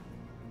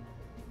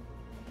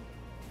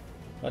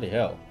 Bloody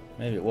hell.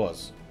 Maybe it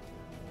was.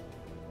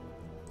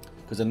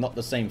 Because they're not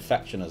the same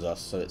faction as us,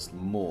 so it's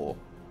more.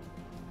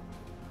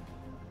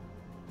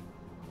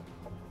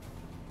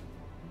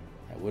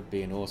 That would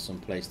be an awesome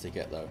place to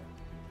get, though.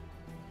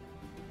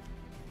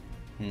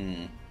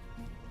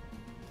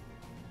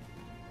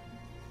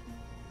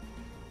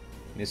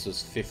 This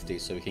was 50,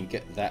 so we can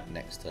get that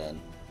next turn.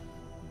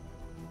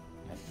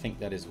 think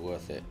that is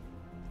worth it.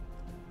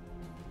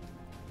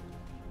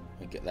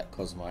 We get that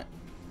Cosmite.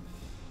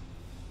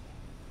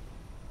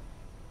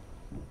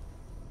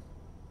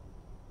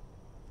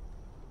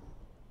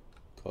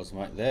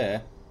 Cosmite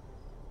there.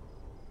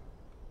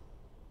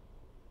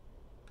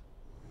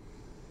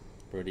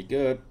 Pretty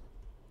good.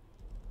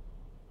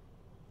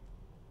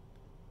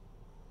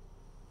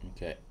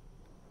 Okay.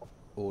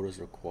 Orders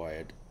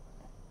required.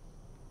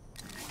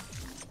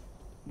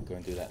 I'm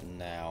going to do that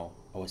now.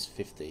 Oh, it's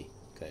 50.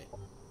 Okay.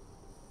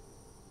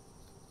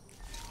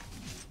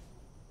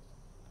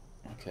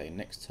 Okay,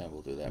 next turn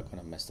we'll do that. I kind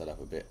of messed that up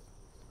a bit.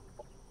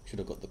 Should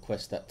have got the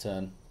quest that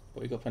turn,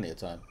 but we got plenty of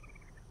time.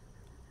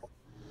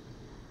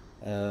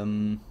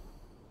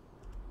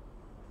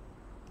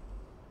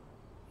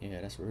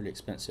 Yeah, that's really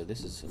expensive.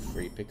 This is a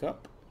free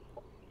pickup.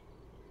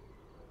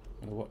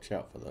 Gotta watch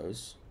out for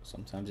those.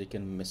 Sometimes you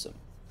can miss them.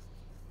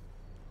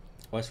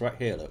 Oh, it's right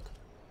here, look.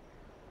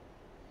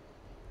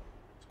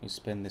 Just gonna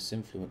spend this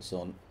influence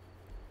on.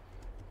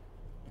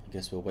 I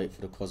guess we'll wait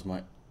for the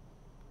Cosmite.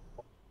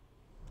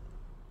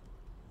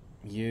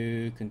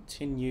 You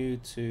continue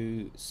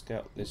to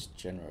scout this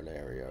general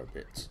area a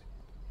bit.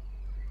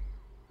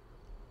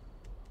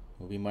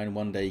 Will we mind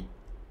one day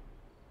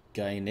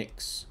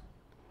Gainix?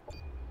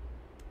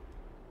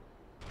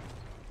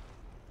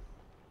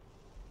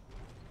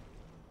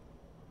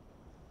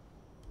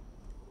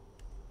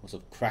 Lots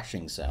of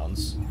crashing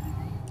sounds.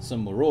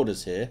 Some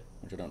marauders here,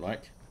 which I don't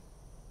like.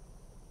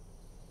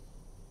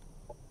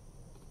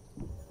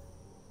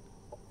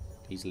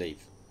 Please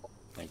leave.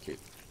 Thank you.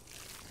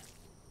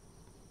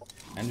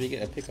 And we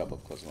get a pickup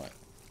of Cosmite.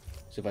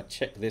 So if I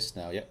check this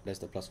now, yep, there's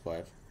the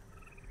 +5.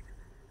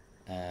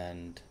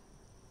 And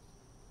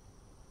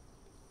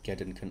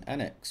Geddon can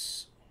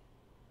annex.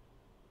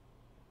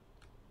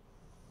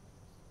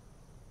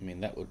 I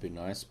mean, that would be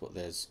nice, but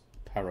there's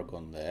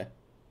Paragon there.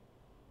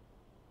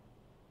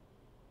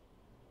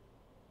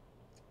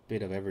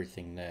 Bit of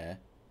everything there.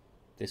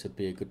 This would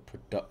be a good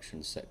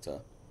production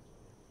sector.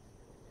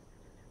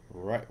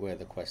 Right where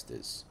the quest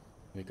is.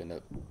 We're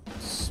gonna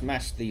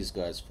smash these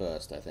guys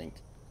first, I think.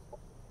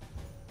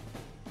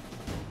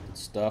 Good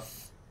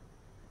stuff.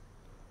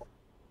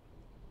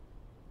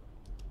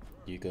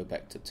 You go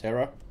back to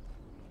Terra.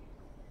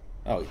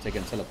 Oh, you're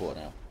taking a teleport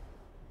now.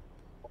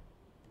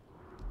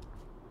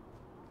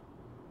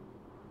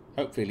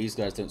 Hopefully these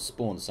guys don't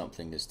spawn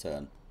something this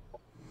turn.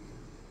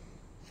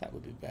 That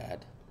would be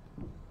bad.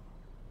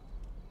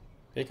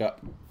 Pick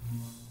up.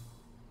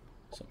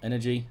 Some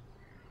energy.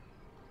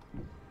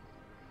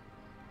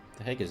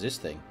 The heck is this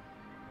thing?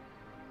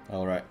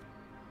 Alright.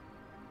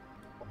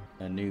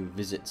 A new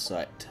visit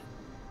site.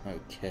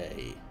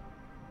 Okay.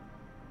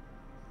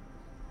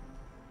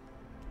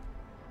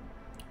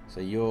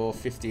 So you're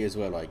 50 as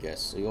well, I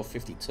guess. So you're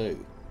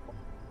 52.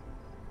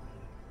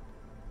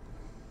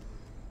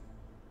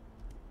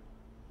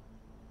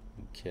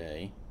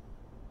 Okay.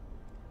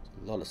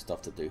 There's a lot of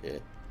stuff to do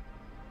here.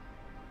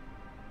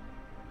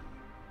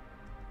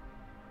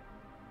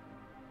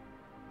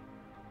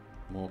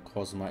 More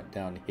Cosmite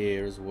down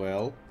here as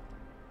well.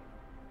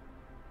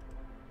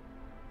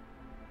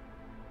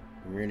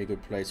 Really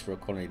good place for a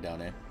colony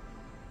down here.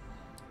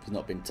 It's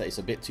not been. It's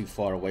a bit too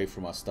far away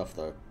from our stuff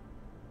though.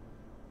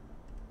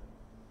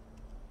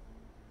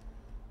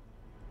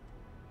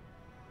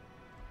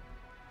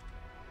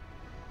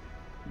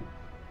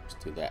 Let's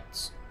do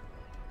that.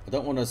 I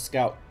don't want to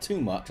scout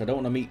too much. I don't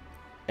want to meet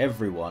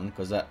everyone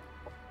because that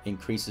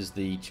increases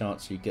the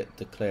chance you get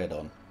declared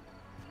on.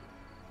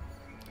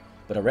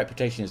 But our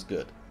reputation is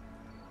good.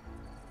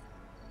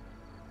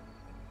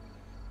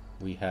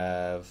 We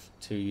have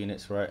 2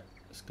 units, right?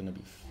 It's going to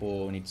be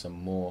 4. We need some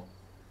more.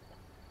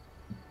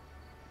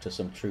 Just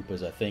some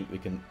troopers, I think. We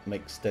can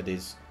make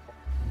steadies.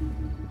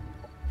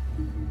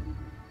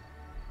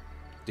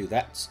 Do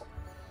that.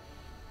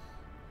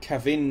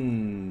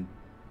 Cavindon.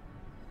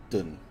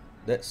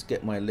 Let's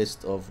get my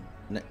list of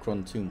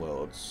Necron Tomb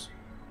Worlds.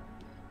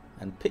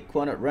 And pick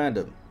one at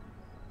random.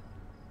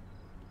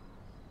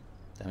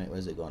 Damn it,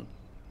 where's it gone?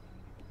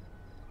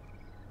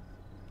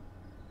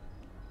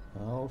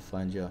 I'll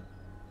find you.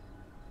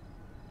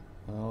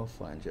 I'll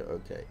find you.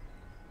 Okay.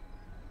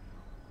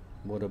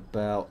 What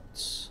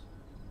about...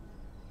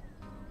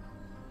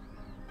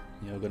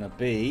 You're gonna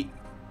be...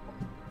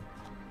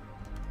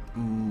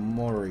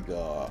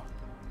 Morrigar.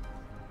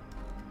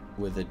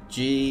 With a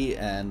G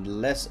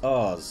and less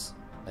R's.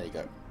 There you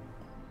go.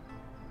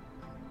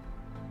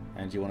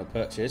 And you want to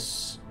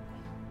purchase...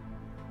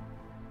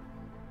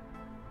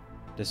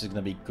 This is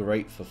gonna be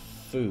great for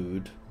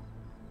food.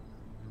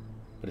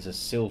 But it's a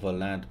silver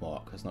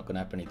landmark. It's not going to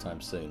happen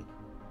anytime soon.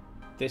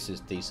 This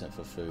is decent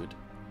for food.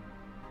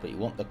 But you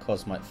want the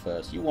Cosmite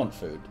first. You want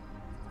food.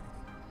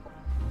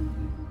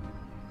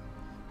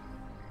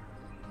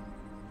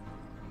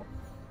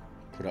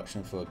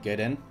 Production for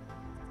Geddon.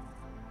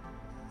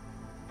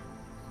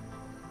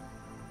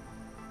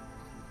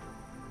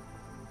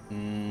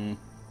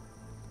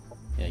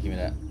 Yeah, give me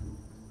that.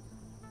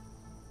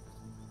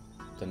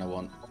 Then I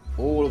want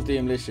all of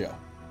the militia.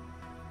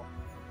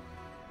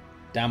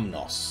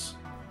 Damnos.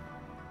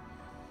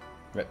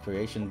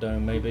 Recreation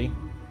Dome, maybe.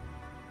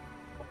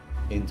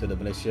 Into the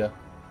militia.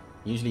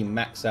 Usually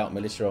max out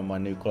militia on my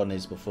new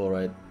colonies before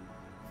I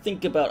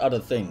think about other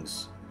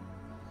things.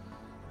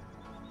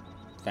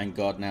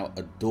 Vanguard now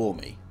adore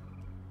me.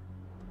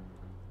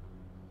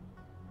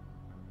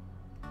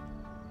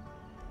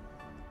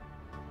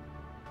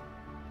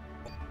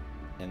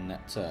 In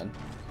that turn.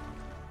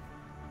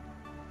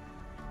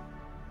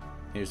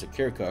 Here's a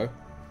Kiriko.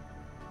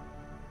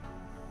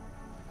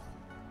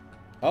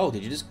 Oh,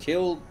 did you just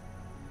kill...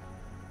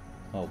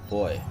 Oh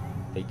boy.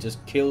 They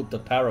just killed the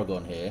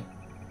Paragon here.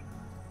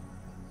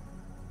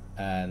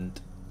 And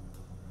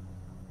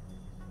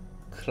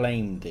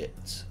claimed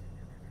it.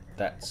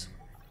 That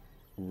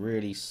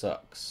really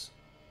sucks.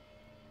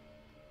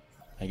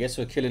 I guess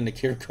we're killing the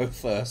Kiriko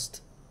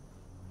first.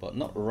 But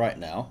not right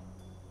now.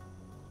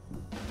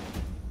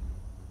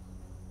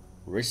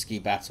 Risky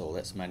battle.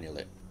 Let's manual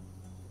it.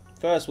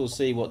 First we'll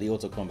see what the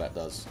auto combat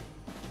does.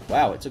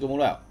 Wow, it took them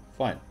all out.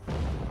 Fine.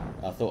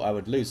 I thought I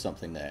would lose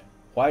something there.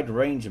 Wide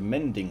range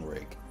mending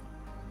rig.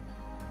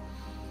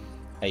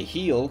 A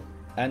heal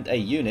and a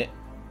unit.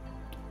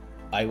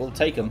 I will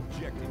take them.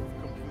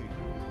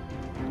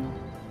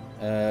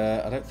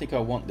 I don't think I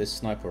want this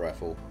sniper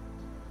rifle.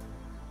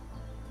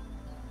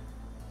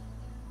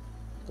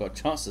 Got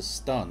a chance to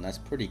stun. That's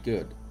pretty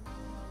good.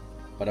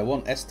 But I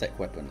want S-Tech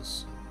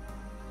weapons.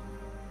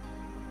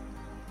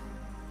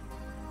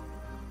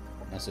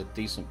 That's a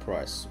decent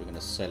price. We're going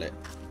to sell it.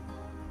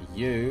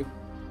 You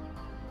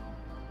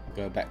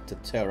go back to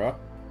Terra.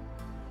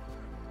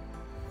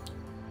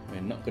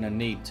 We're not going to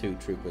need 2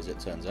 troopers,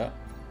 it turns out.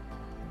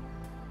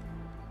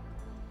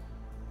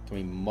 Can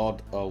we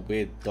mod our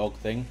weird dog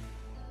thing?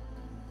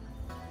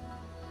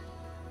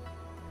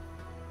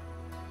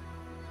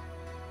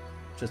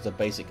 Just a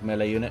basic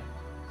melee unit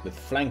with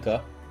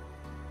flanker.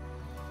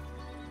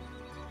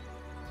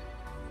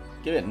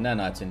 Give it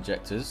nanite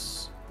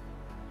injectors.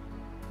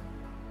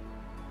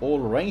 All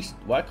ranged.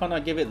 Why can't I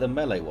give it the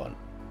melee one?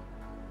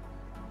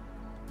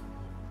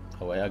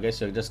 Oh wait, I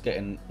guess you're just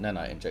getting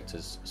nanite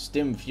injectors.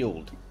 Stim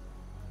fueled.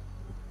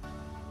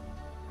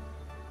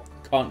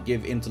 Can't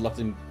give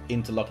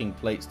interlocking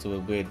plates to a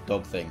weird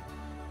dog thing.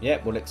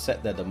 Yep, we'll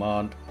accept their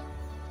demand.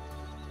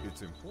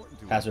 It's important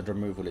to Hazard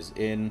removal is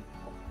in.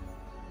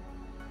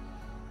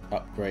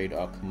 Upgrade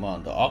our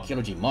commander.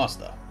 Archaeology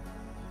master.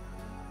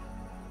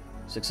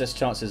 Success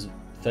chances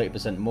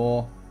 30%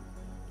 more.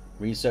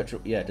 Research,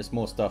 yeah, just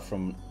more stuff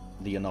from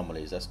the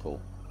anomalies. That's cool.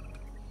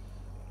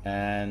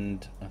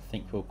 And I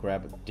think we'll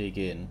grab dig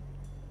in.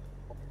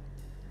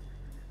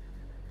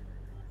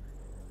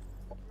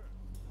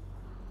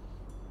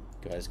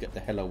 Guys, get the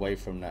hell away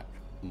from that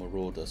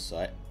marauder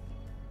site.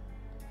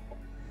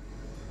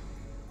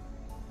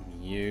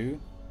 You.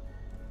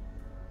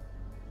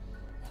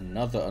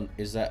 Another.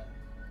 Is that?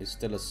 It's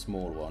still a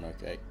small one.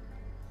 Okay.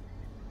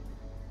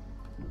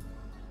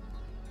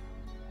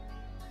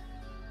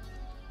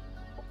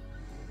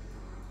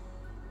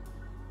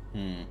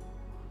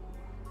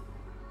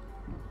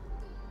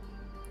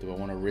 Do I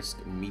want to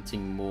risk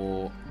meeting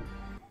more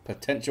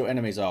potential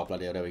enemies? Oh,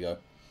 bloody hell, there we go.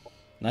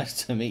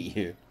 Nice to meet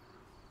you.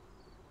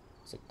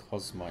 There's a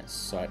Cosmite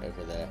site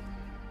over there.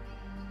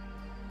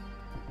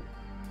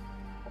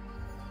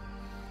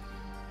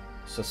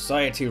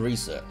 Society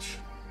research.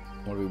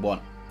 What do we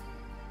want?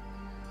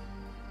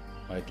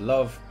 I'd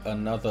love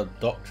another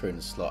doctrine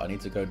slot. I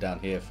need to go down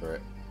here for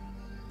it.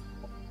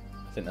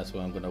 I think that's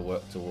what I'm going to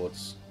work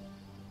towards.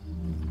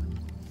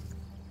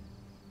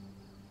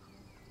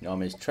 The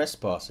army's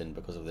trespassing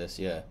because of this,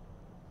 yeah.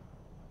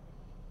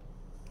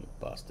 You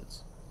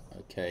bastards.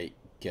 Okay,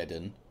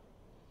 Geddon.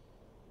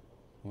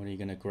 What are you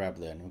going to grab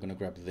then? We're going to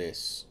grab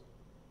this.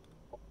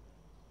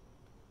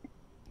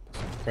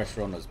 Put some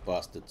pressure on those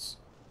bastards.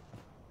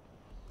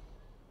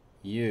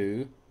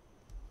 You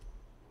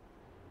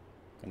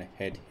going to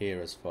head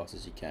here as fast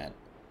as you can.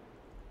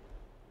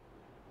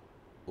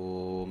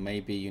 Or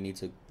maybe you need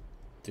to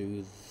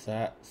do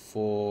that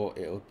for...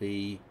 It'll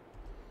be...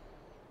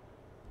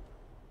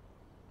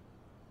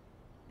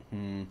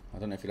 I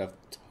don't know if you'll have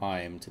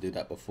time to do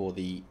that before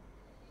the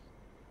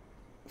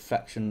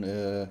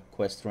faction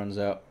quest runs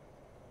out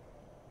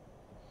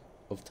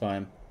of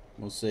time.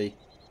 We'll see.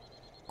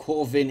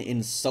 Corvin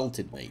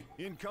insulted me.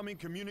 incoming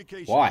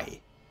communication.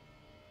 Why?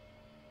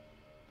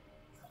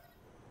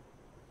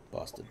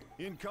 Bastard.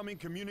 Incoming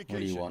communication.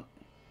 What do you want?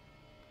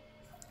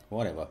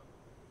 Whatever.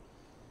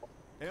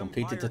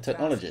 Completed to Empire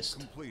technologist. task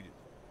completed.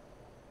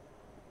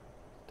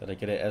 Did I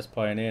get it as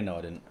pioneer? No,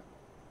 I didn't.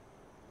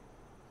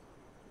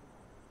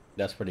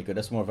 That's pretty good.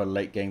 That's more of a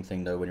late game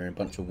thing though when you're in a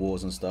bunch of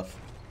wars and stuff.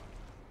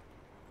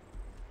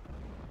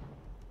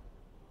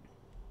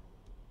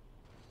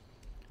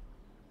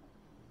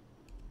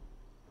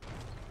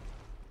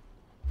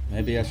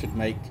 Maybe I should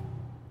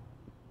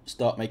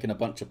start making a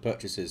bunch of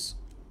purchases.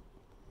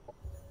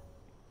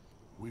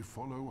 We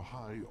follow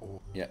high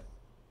or Yeah.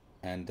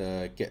 And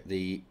get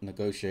the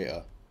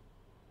negotiator.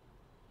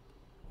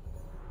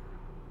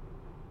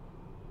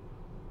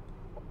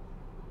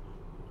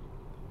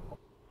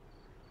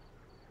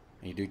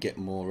 You do get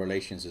more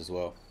relations as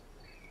well.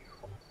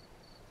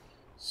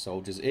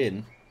 soldiers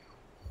in.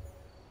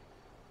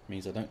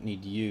 Means I don't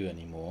need you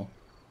anymore.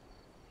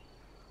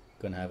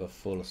 Gonna have a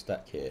full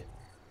stack here.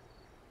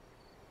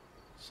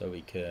 So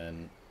we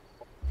can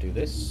do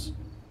this.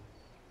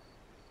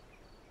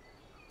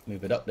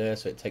 Move it up there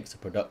so it takes the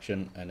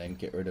production and then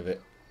get rid of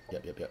it.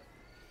 Yep.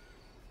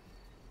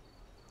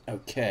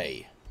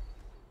 Okay.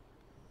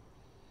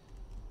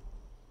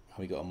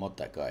 We got to mod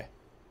that guy.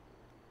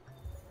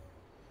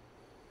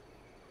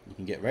 You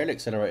can get rail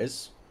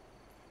accelerators.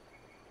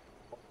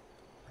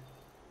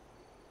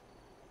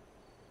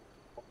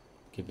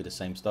 Give you the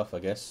same stuff, I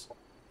guess.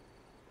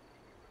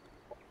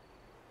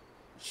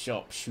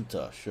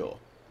 Sharpshooter, sure.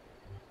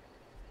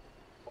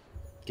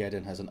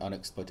 Geddon has an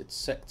unexploited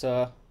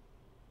sector.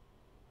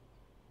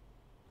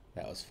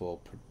 That was for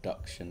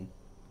production.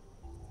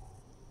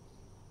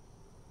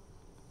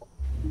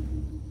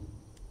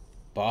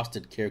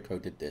 Bastard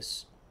Kiriko did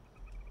this.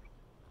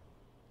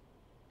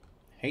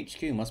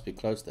 HQ must be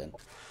close then.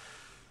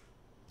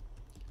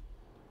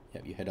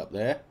 Yep, you head up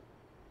there.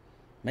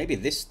 Maybe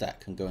this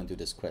stack can go and do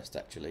this quest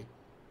actually.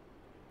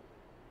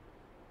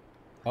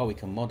 Oh, we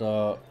can mod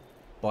our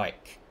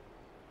bike.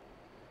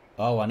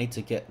 Oh, I need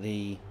to get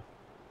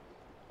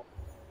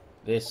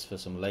this for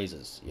some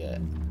lasers. Yeah,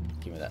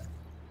 give me that.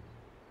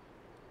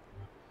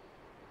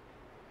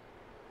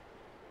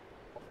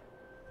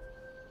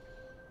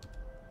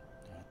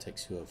 It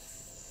takes you a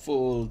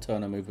full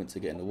turn of movement to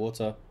get in the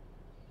water.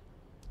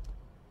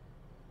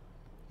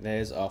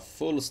 There's our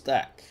full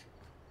stack.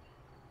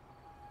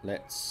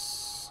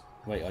 Let's...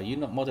 Wait, are you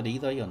not modded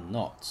either? You're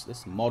not.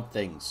 Let's mod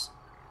things.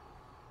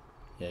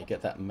 Yeah,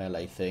 get that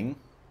melee thing.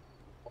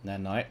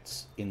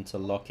 Nanite.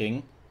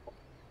 Interlocking.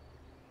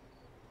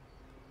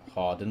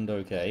 Hardened,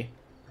 okay.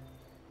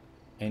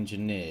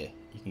 Engineer.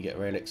 You can get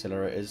rail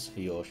accelerators for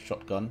your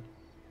shotgun.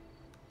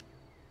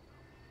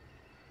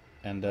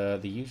 And the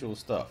usual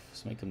stuff.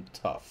 Let's make them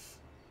tough.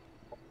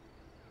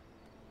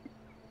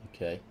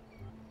 Okay.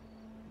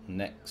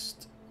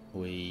 Next,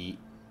 we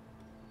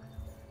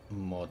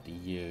mod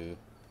you.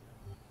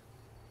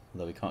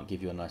 Although we can't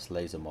give you a nice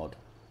laser mod.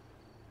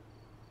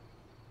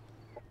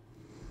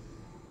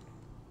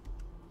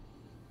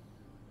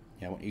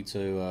 Yeah, I want you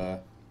to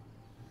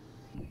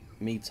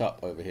meet up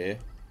over here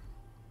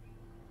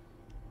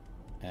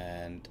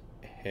and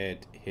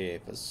head here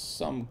for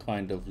some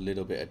kind of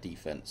little bit of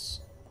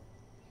defense.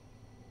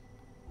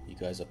 You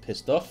guys are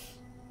pissed off.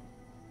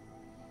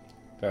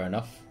 Fair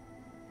enough.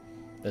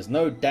 There's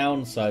no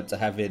downside to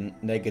having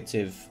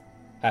negative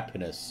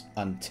happiness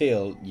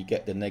until you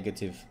get the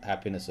negative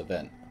happiness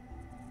event.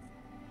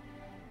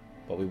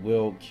 But we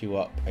will queue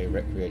up a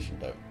recreation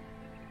dome.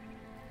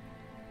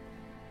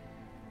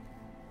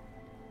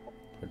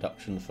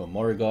 Production for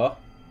Morrigar.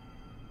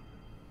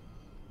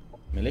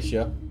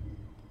 Militia.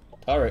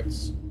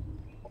 Turrets.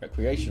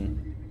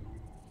 Recreation.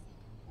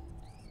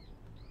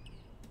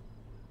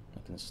 I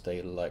can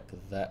stay like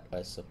that,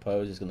 I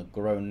suppose. It's going to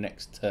grow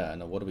next turn.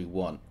 Now, what do we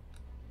want?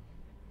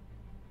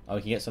 Oh,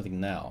 we can get something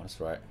now. That's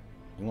right.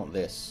 We want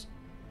this.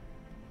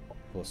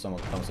 Before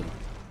someone comes and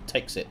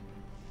takes it.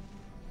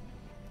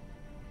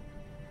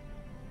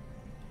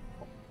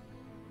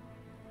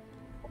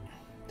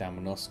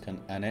 Damanos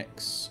can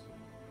annex.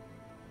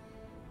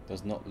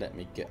 Does not let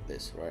me get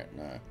this right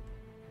now.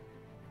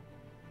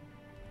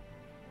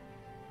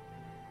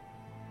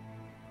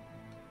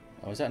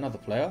 Oh, is that another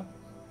player?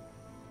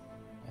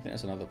 I think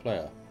that's another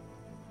player.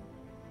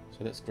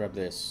 So let's grab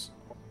this.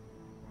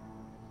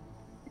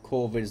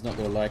 Corvid's not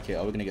going to like it. Oh,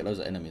 we're going to get loads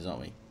of enemies,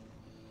 aren't we?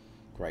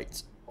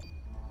 Great.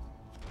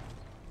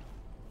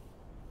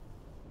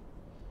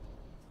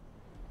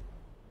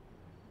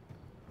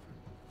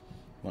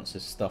 Once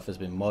this stuff has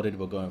been modded,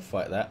 we'll go and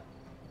fight that.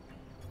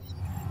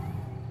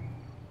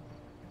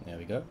 There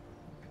we go.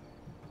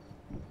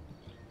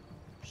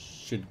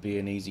 Should be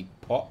an easy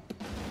pop.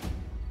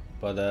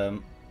 But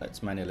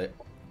let's manual it.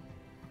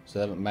 So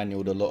I haven't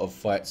manualed a lot of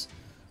fights.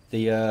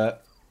 The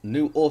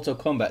new auto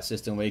combat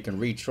system where you can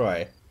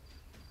retry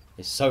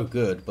is so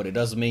good, but it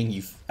does mean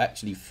you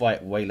actually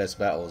fight way less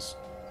battles.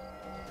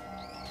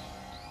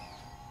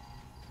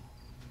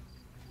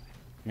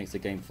 Makes the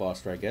game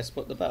faster, I guess,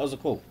 but the battles are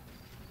cool.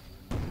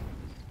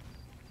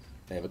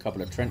 They have a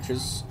couple of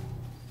trenches.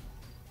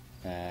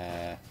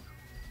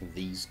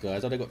 These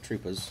guys, oh, they got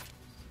troopers.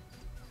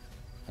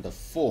 And a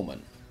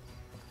foreman.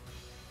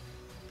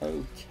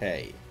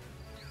 Okay.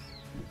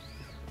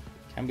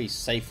 Can we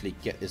safely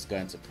get this guy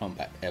into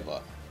combat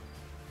ever?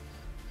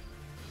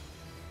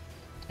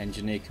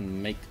 Engineer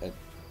can make a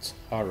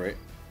turret.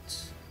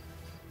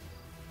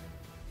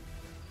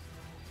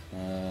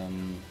 What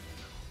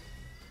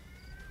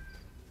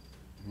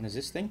is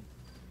this thing?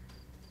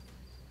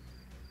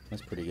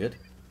 That's pretty good.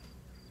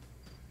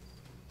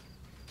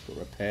 Got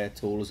repair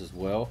tools as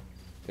well.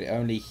 But it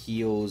only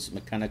heals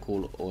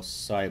mechanical or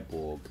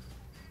cyborg.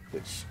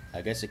 Which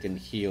I guess it can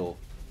heal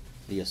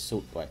the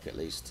assault bike at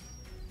least.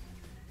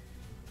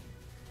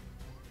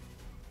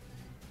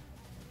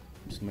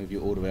 Just move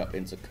you all the way up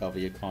into cover.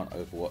 You can't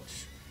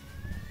overwatch.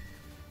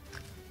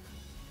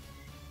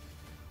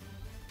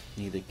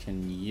 Neither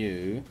can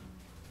you.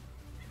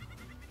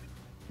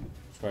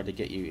 Try to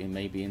get you in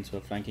maybe into a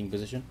flanking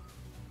position.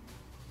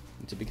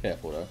 Need to be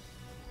careful though.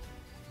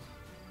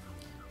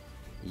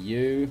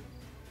 You.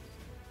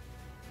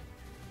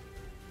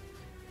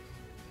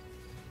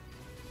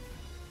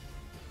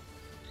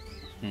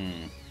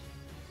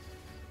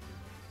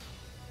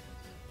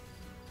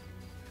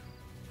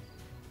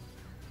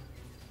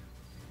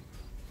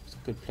 It's a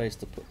good place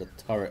to put the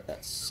turret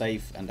that's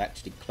safe and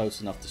actually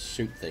close enough to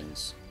shoot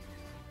things.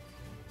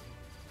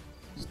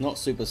 It's not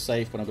super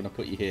safe, but I'm going to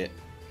put you here.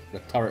 The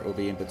turret will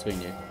be in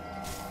between you.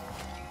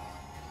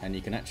 And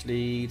you can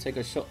actually take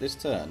a shot this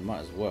turn. Might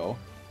as well.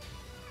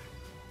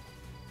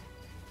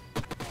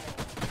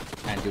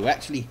 And you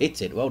actually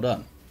hit it. Well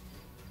done.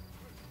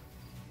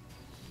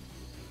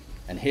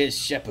 And here's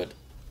Shepherd.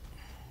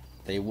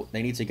 They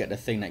need to get the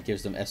thing that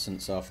gives them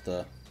essence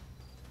after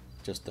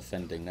just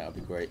defending. That would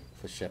be great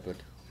for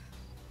Shepherd.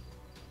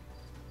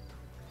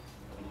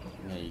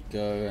 There you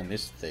go. And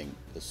this thing,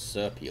 the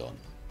Serpion.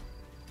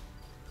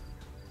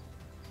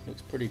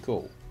 Looks pretty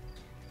cool.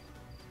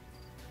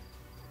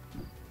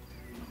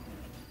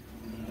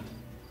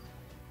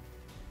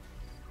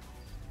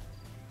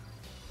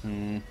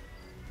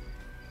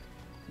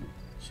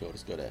 Sure,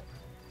 let's go there.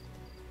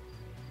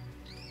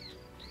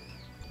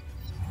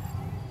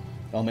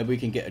 Oh, maybe we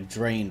can get a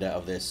drained out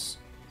of this.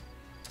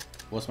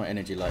 What's my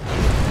energy like?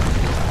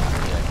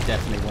 Yeah,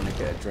 definitely want to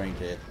get a drained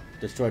here.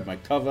 Destroyed my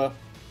cover.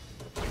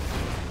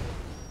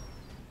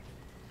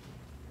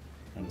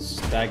 And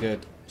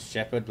staggered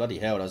Shepherd. Bloody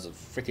hell, that was a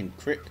freaking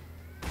crit.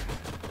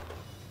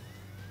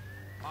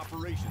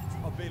 Operations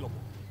available.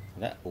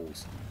 That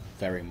all's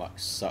very much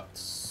sucked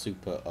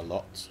super a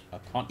lot. I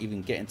can't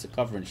even get into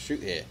cover and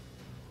shoot here.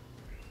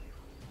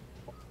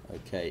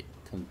 Okay,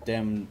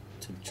 condemned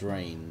to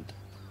drained.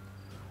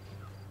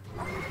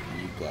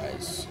 You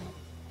guys.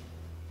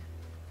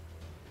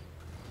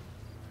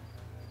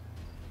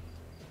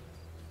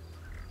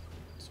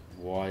 It's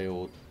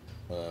wide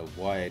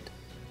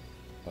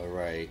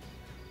array.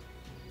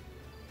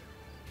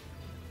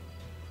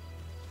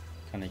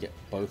 Can I get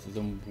both of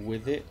them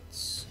with it?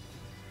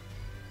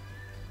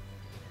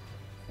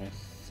 I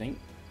think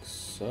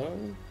so.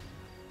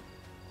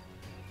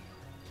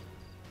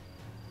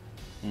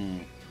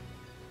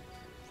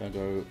 If I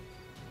go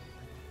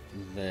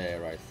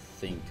there, I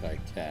think I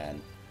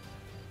can.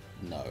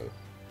 No.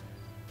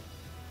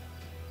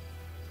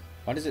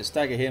 Why does it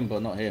stagger him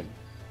but not him?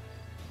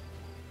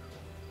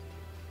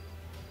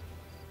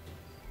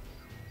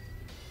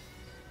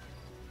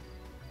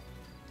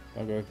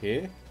 If I go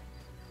here?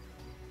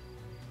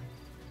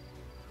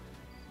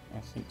 I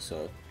think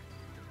so.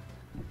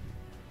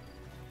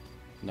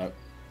 No.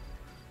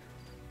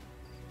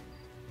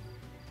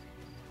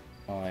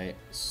 I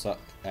suck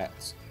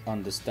at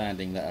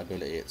understanding that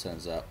ability, it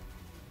turns out.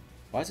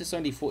 Why is this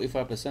only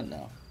 45%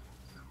 now?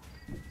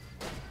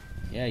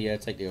 Yeah,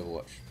 take the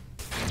Overwatch.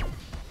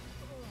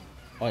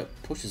 Oh, it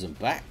pushes him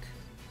back.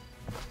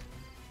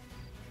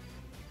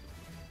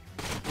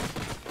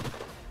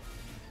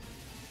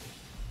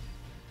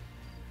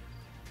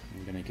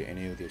 I'm gonna get in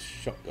here with your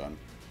shotgun.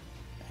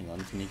 Hang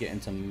on, can you get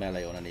into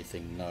melee on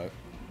anything? No.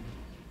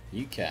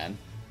 You can.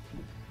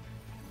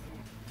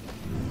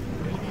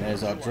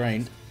 There's our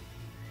drained.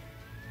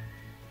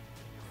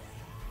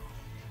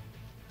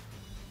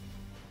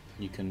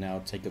 You can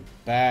now take a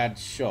bad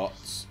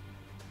shot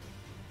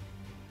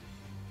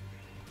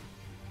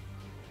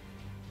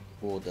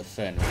or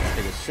defend. We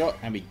take a shot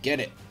and we get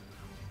it.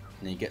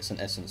 And he gets an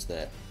essence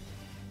there.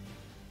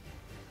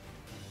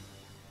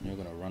 You're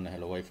gonna run the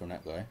hell away from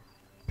that guy.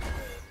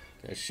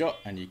 Get a shot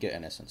and you get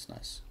an essence.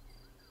 Nice.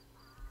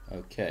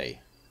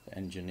 Okay, the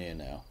engineer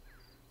now.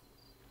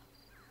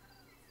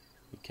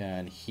 We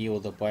can heal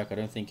the bike. I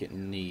don't think it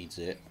needs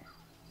it.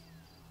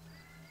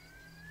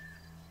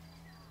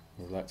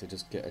 I'd like to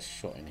just get a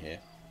shot in here.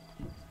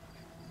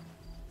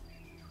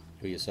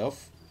 Heal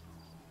yourself.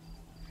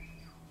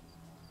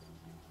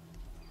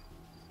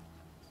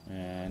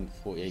 And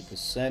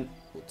 48%.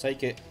 We'll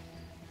take it.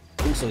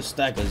 Also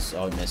staggers.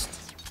 Oh, I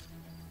missed.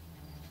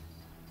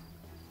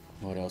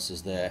 What else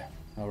is there?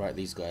 Alright,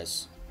 these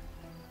guys.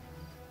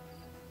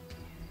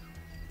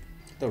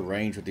 The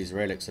range with these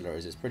rail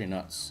accelerators is pretty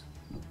nuts.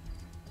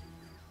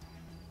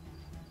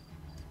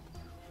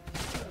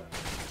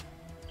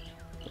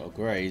 Got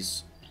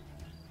Greys.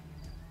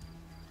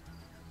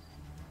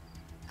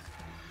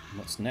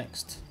 What's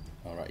next?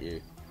 Alright,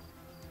 you.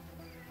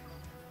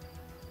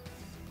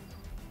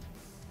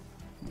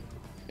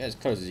 Get as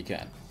close as you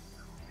can.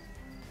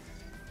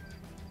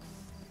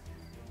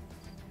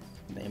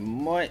 They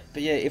might,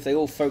 but yeah, if they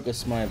all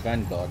focus my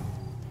Vanguard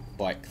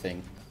bike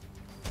thing,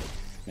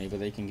 maybe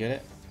they can get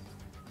it.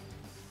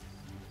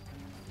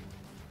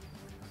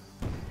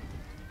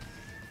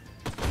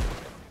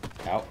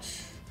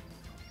 Ouch.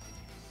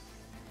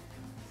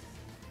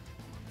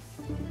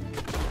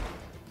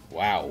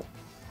 Wow.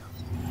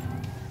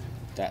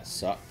 That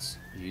sucked.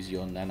 Use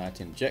your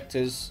nanite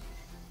injectors.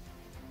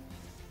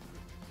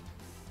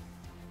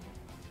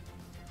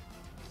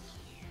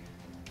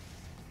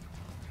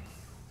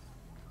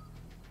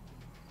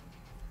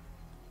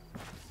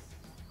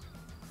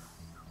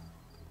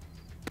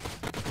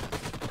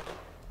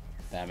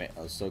 Damn it,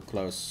 I was so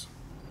close.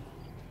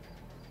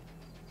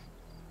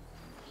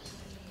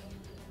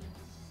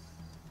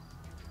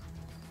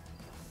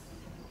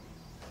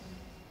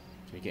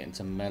 Should we get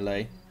into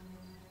melee?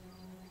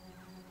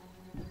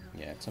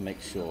 Yeah, to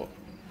make sure.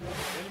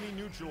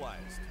 Enemy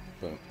neutralized.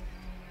 Boom.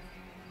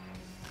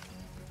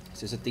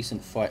 This is a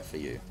decent fight for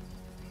you.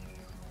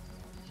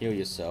 Heal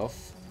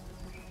yourself.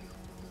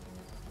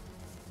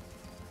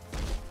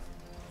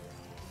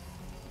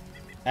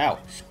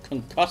 Ouch!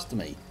 Concussed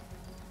me!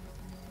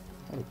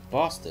 What a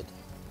bastard.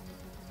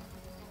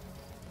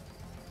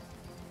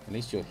 At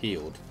least you're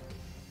healed.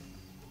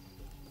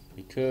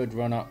 We could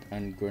run up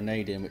and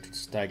grenade him, which would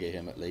stagger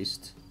him at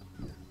least.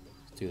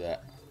 Let's do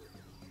that.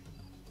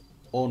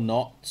 Or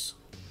not.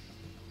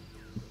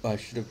 I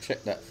should have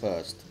checked that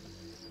first.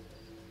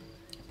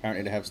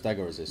 Apparently they have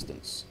stagger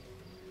resistance.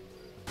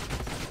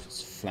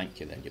 Just flank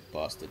you then, you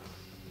bastard.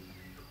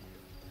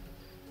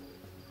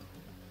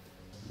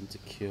 Need to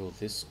kill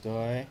this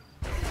guy.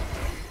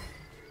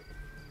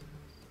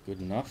 Good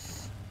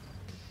enough.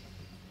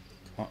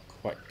 Can't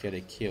quite get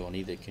a kill,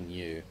 neither can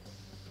you.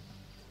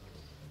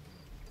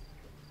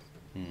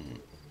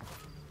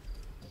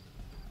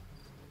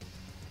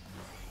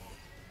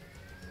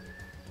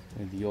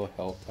 With your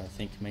help, I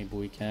think maybe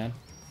we can.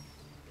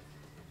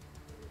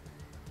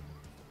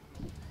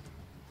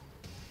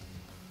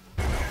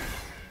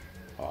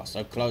 Oh,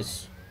 so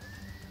close.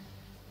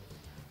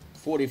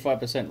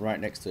 45% right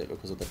next to it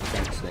because of the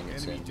trench thing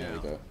it's in. There we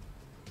go.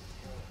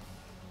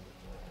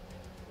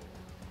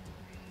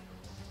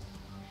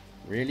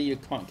 Really? You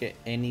can't get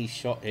any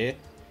shot here?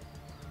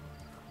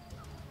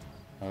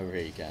 Oh, here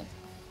you can.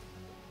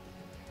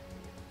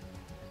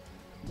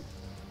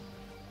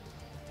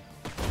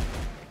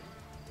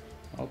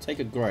 I'll take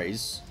a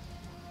graze.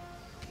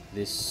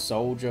 This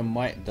soldier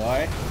might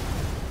die.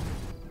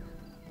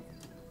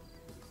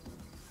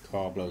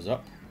 Car blows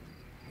up.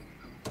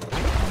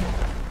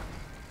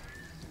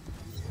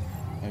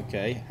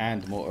 Okay,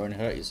 hand mortar and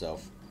hurt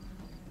yourself.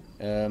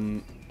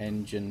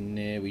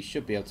 Engineer, we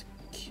should be able to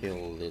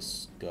kill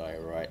this guy,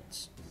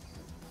 right?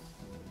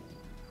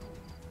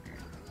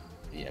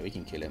 Yeah, we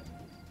can kill him.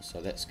 So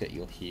let's get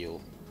your heal.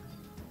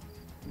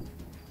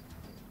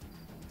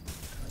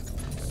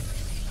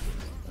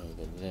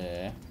 Over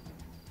there.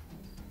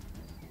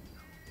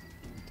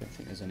 Don't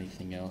think there's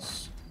anything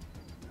else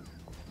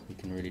we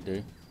can really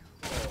do.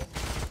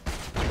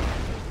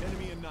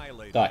 Enemy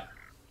annihilated. Die.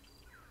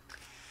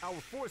 Our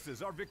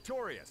forces are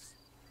victorious.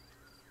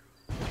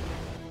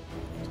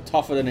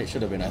 Tougher than it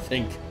should have been, I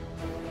think.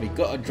 We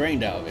got a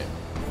drained out of it.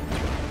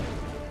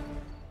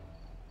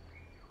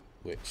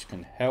 Which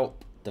can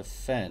help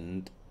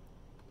defend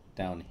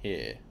down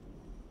here.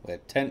 Where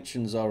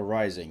tensions are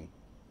rising.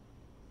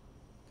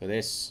 For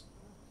this.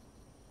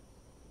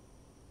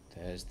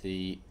 There's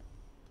the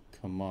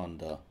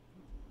commander.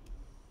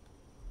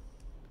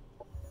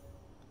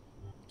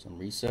 Some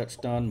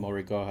research done.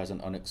 Morrigar has an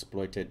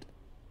unexploited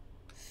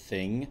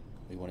thing.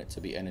 We want it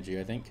to be energy,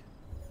 I think.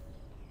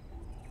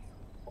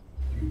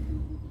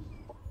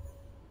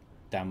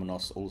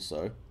 Damonos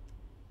also.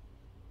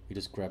 We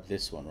just grab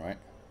this one, right?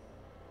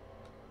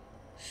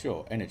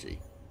 Sure, energy.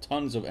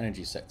 Tons of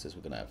energy sectors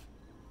we're gonna have.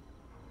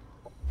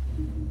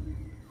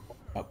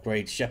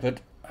 Upgrade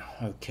Shepherd.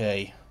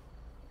 Okay.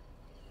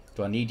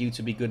 Do I need you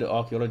to be good at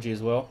archaeology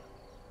as well?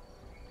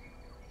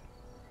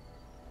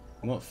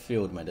 I want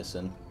field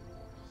medicine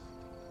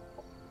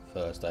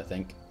first, I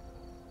think.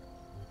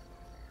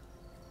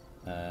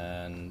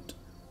 And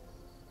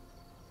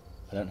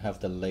I don't have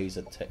the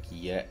laser tech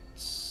yet.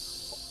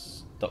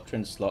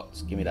 Doctrine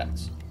slots, give me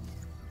that.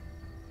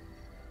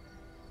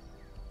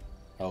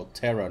 Oh,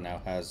 Terra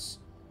now has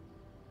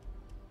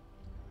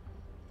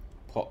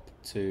pop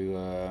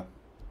to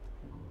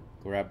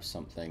grab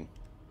something.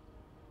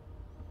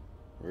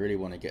 Really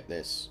want to get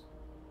this.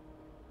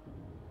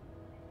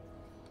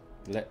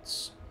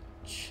 Let's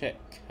check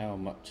how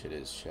much it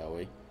is, shall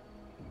we?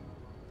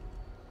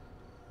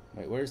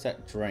 Wait, where is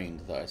that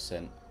drained that I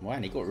sent?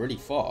 Man, he got really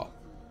far.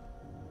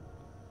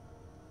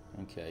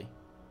 Okay.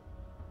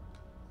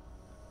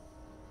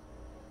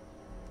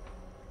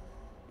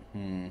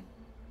 I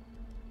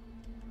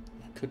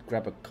could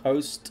grab a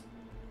coast.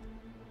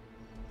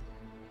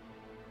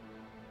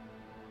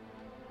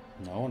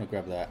 No, I want to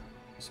grab that.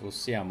 So we'll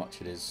see how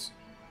much it is.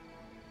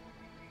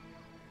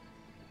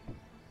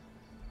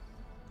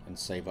 And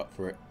save up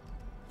for it.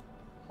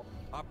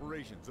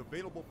 Operations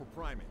available for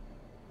priming.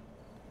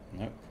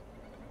 Nope.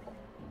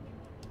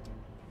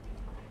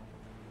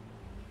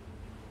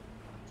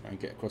 Try and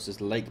get across this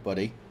lake,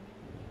 buddy.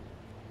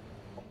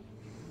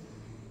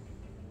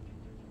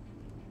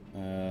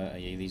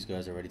 Yeah, these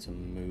guys are ready to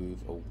move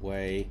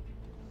away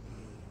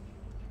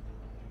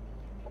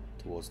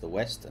towards the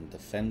west and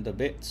defend a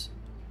bit.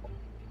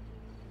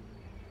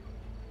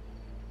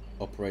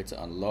 Operator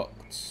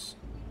unlocked.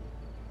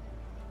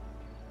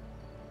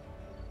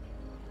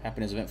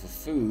 Happiness event for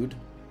food.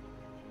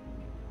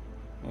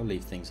 We'll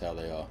leave things how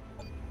they are.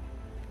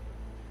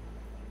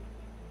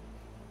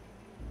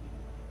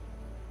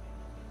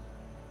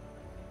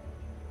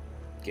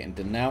 Getting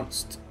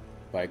denounced.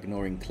 by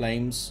ignoring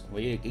claims.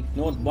 Well, you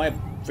ignored my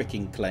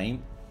freaking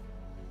claim.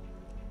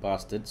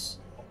 Bastards.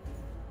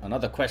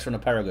 Another quest from a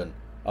Paragon.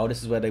 Oh,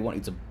 this is where they want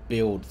you to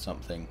build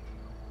something.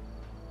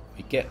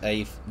 We get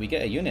a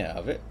unit out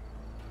of it.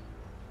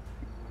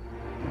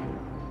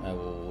 I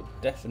will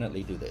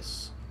definitely do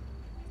this.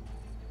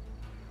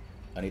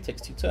 And it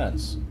takes 2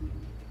 turns.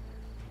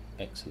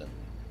 Excellent.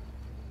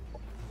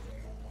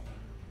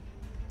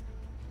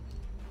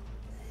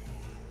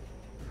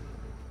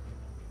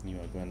 You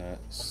are going to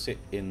sit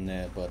in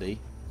there, buddy.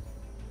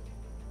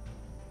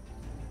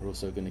 We're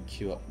also going to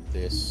queue up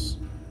this.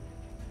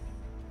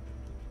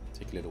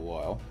 Take a little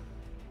while.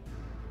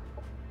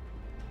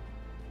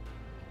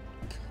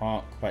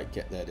 Can't quite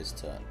get there this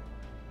turn.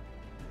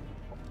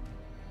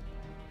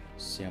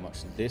 See how much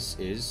this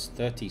is.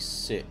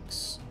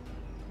 36.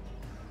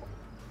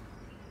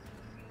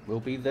 We'll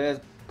be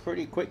there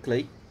pretty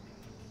quickly,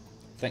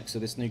 thanks to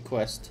this new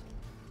quest.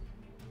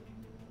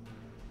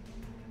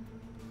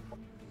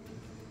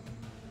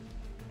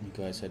 You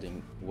guys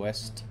heading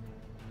west.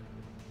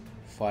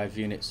 5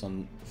 units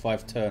on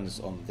 5 turns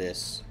on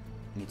this.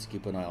 Need to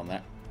keep an eye on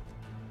that.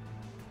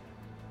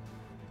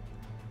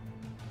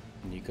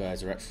 And you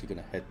guys are actually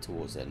going to head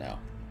towards there now.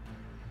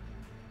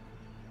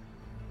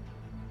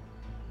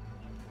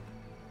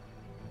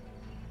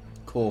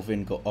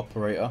 Corvin got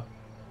operator.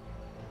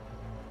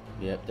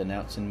 Yep,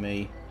 denouncing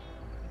me.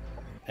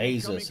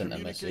 Aza sent a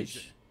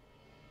message.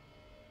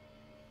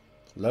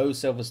 Low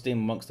self-esteem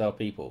amongst our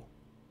people.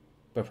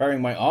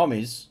 Preparing my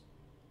armies.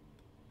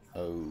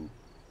 Okay,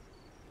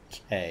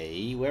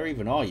 where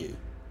even are you?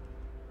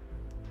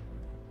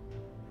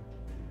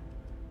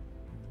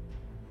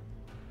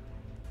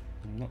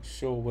 I'm not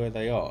sure where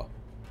they are.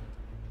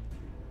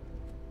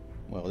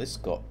 Well, this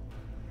got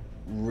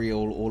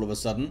real all of a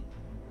sudden.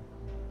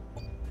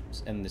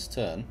 Let's end this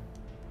turn.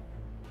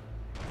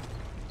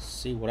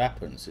 See what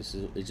happens. It's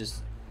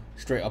just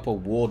straight up a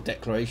war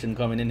declaration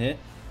coming in here.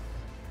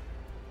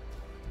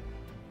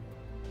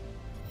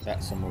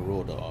 That's a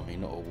marauder army,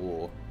 not a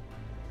war.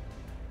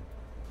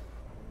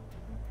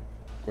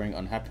 Growing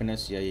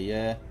unhappiness,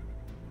 yeah.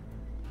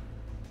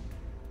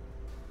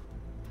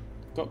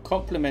 Got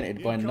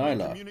complimented by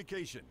Nyla.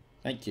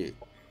 Thank you.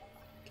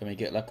 Can we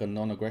get like a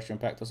non-aggression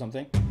pact or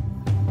something?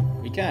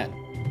 We can.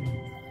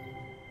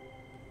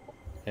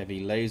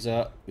 Heavy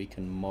laser. We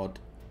can mod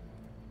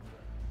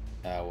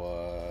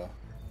our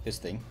this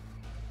thing.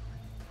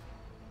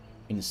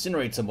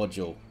 Incinerator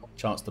module.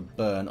 Chance to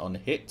burn on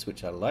hit,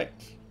 which I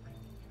like.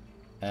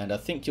 And I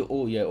think you're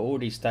all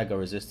already stagger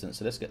resistant.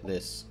 So let's get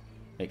this.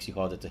 Makes you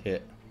harder to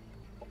hit.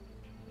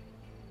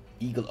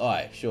 Eagle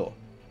Eye, sure.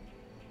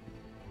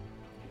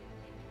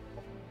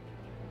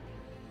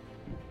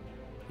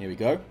 Here we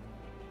go.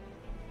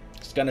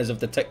 Scanners have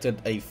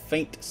detected a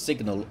faint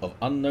signal of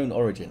unknown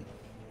origin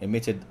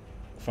emitted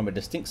from a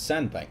distinct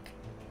sandbank.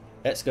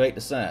 Excavate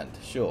the sand,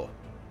 sure.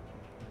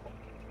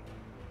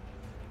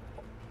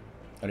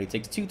 Only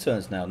takes 2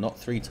 turns now, not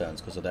 3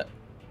 turns because of that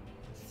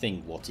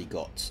thing what he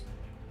got.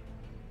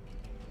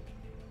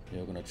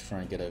 You're going to try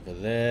and get over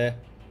there.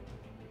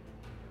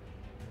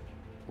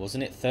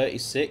 Wasn't it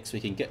 36? We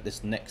can get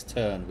this next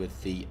turn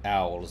with the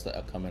owls that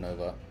are coming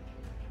over.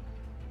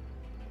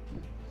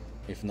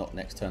 If not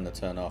next turn, the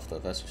turn after,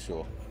 that's for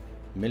sure.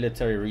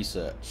 Military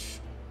research.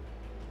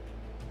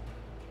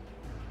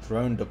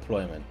 Drone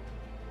deployment.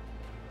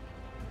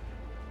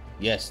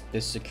 Yes,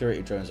 this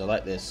security drones, I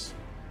like this.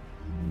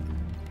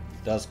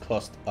 Does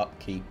cost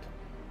upkeep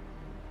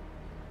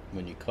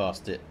when you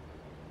cast it.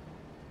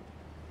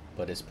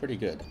 But it's pretty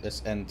good.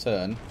 Let's end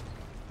turn.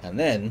 And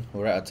then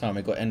we're out of time.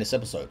 We've got to end this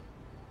episode.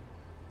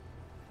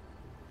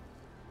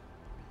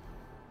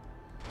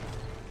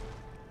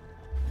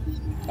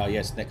 Oh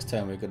yes, next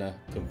turn we're going to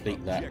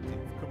complete that.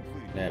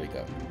 There we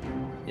go.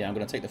 Yeah, I'm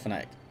going to take the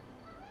Fanatic.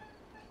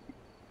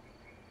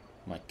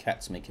 My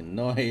cat's making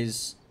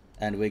noise.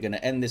 And we're going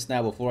to end this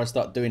now before I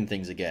start doing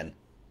things again.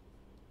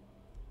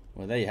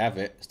 Well, there you have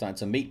it. Starting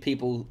to meet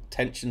people.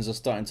 Tensions are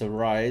starting to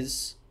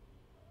rise.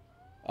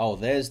 Oh,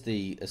 there's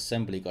the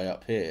assembly guy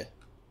up here.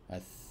 I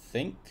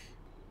think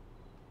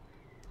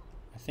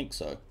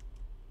so.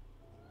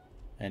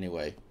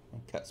 Anyway, my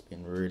cat's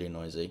been really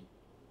noisy.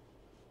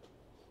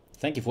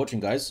 Thank you for watching,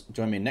 guys.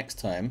 Join me next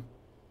time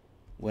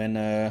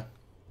when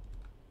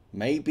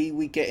maybe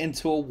we get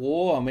into a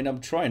war. I mean, I'm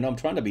trying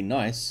to be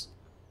nice,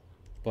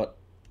 but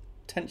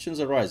tensions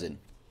are rising.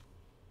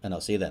 And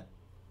I'll see you then.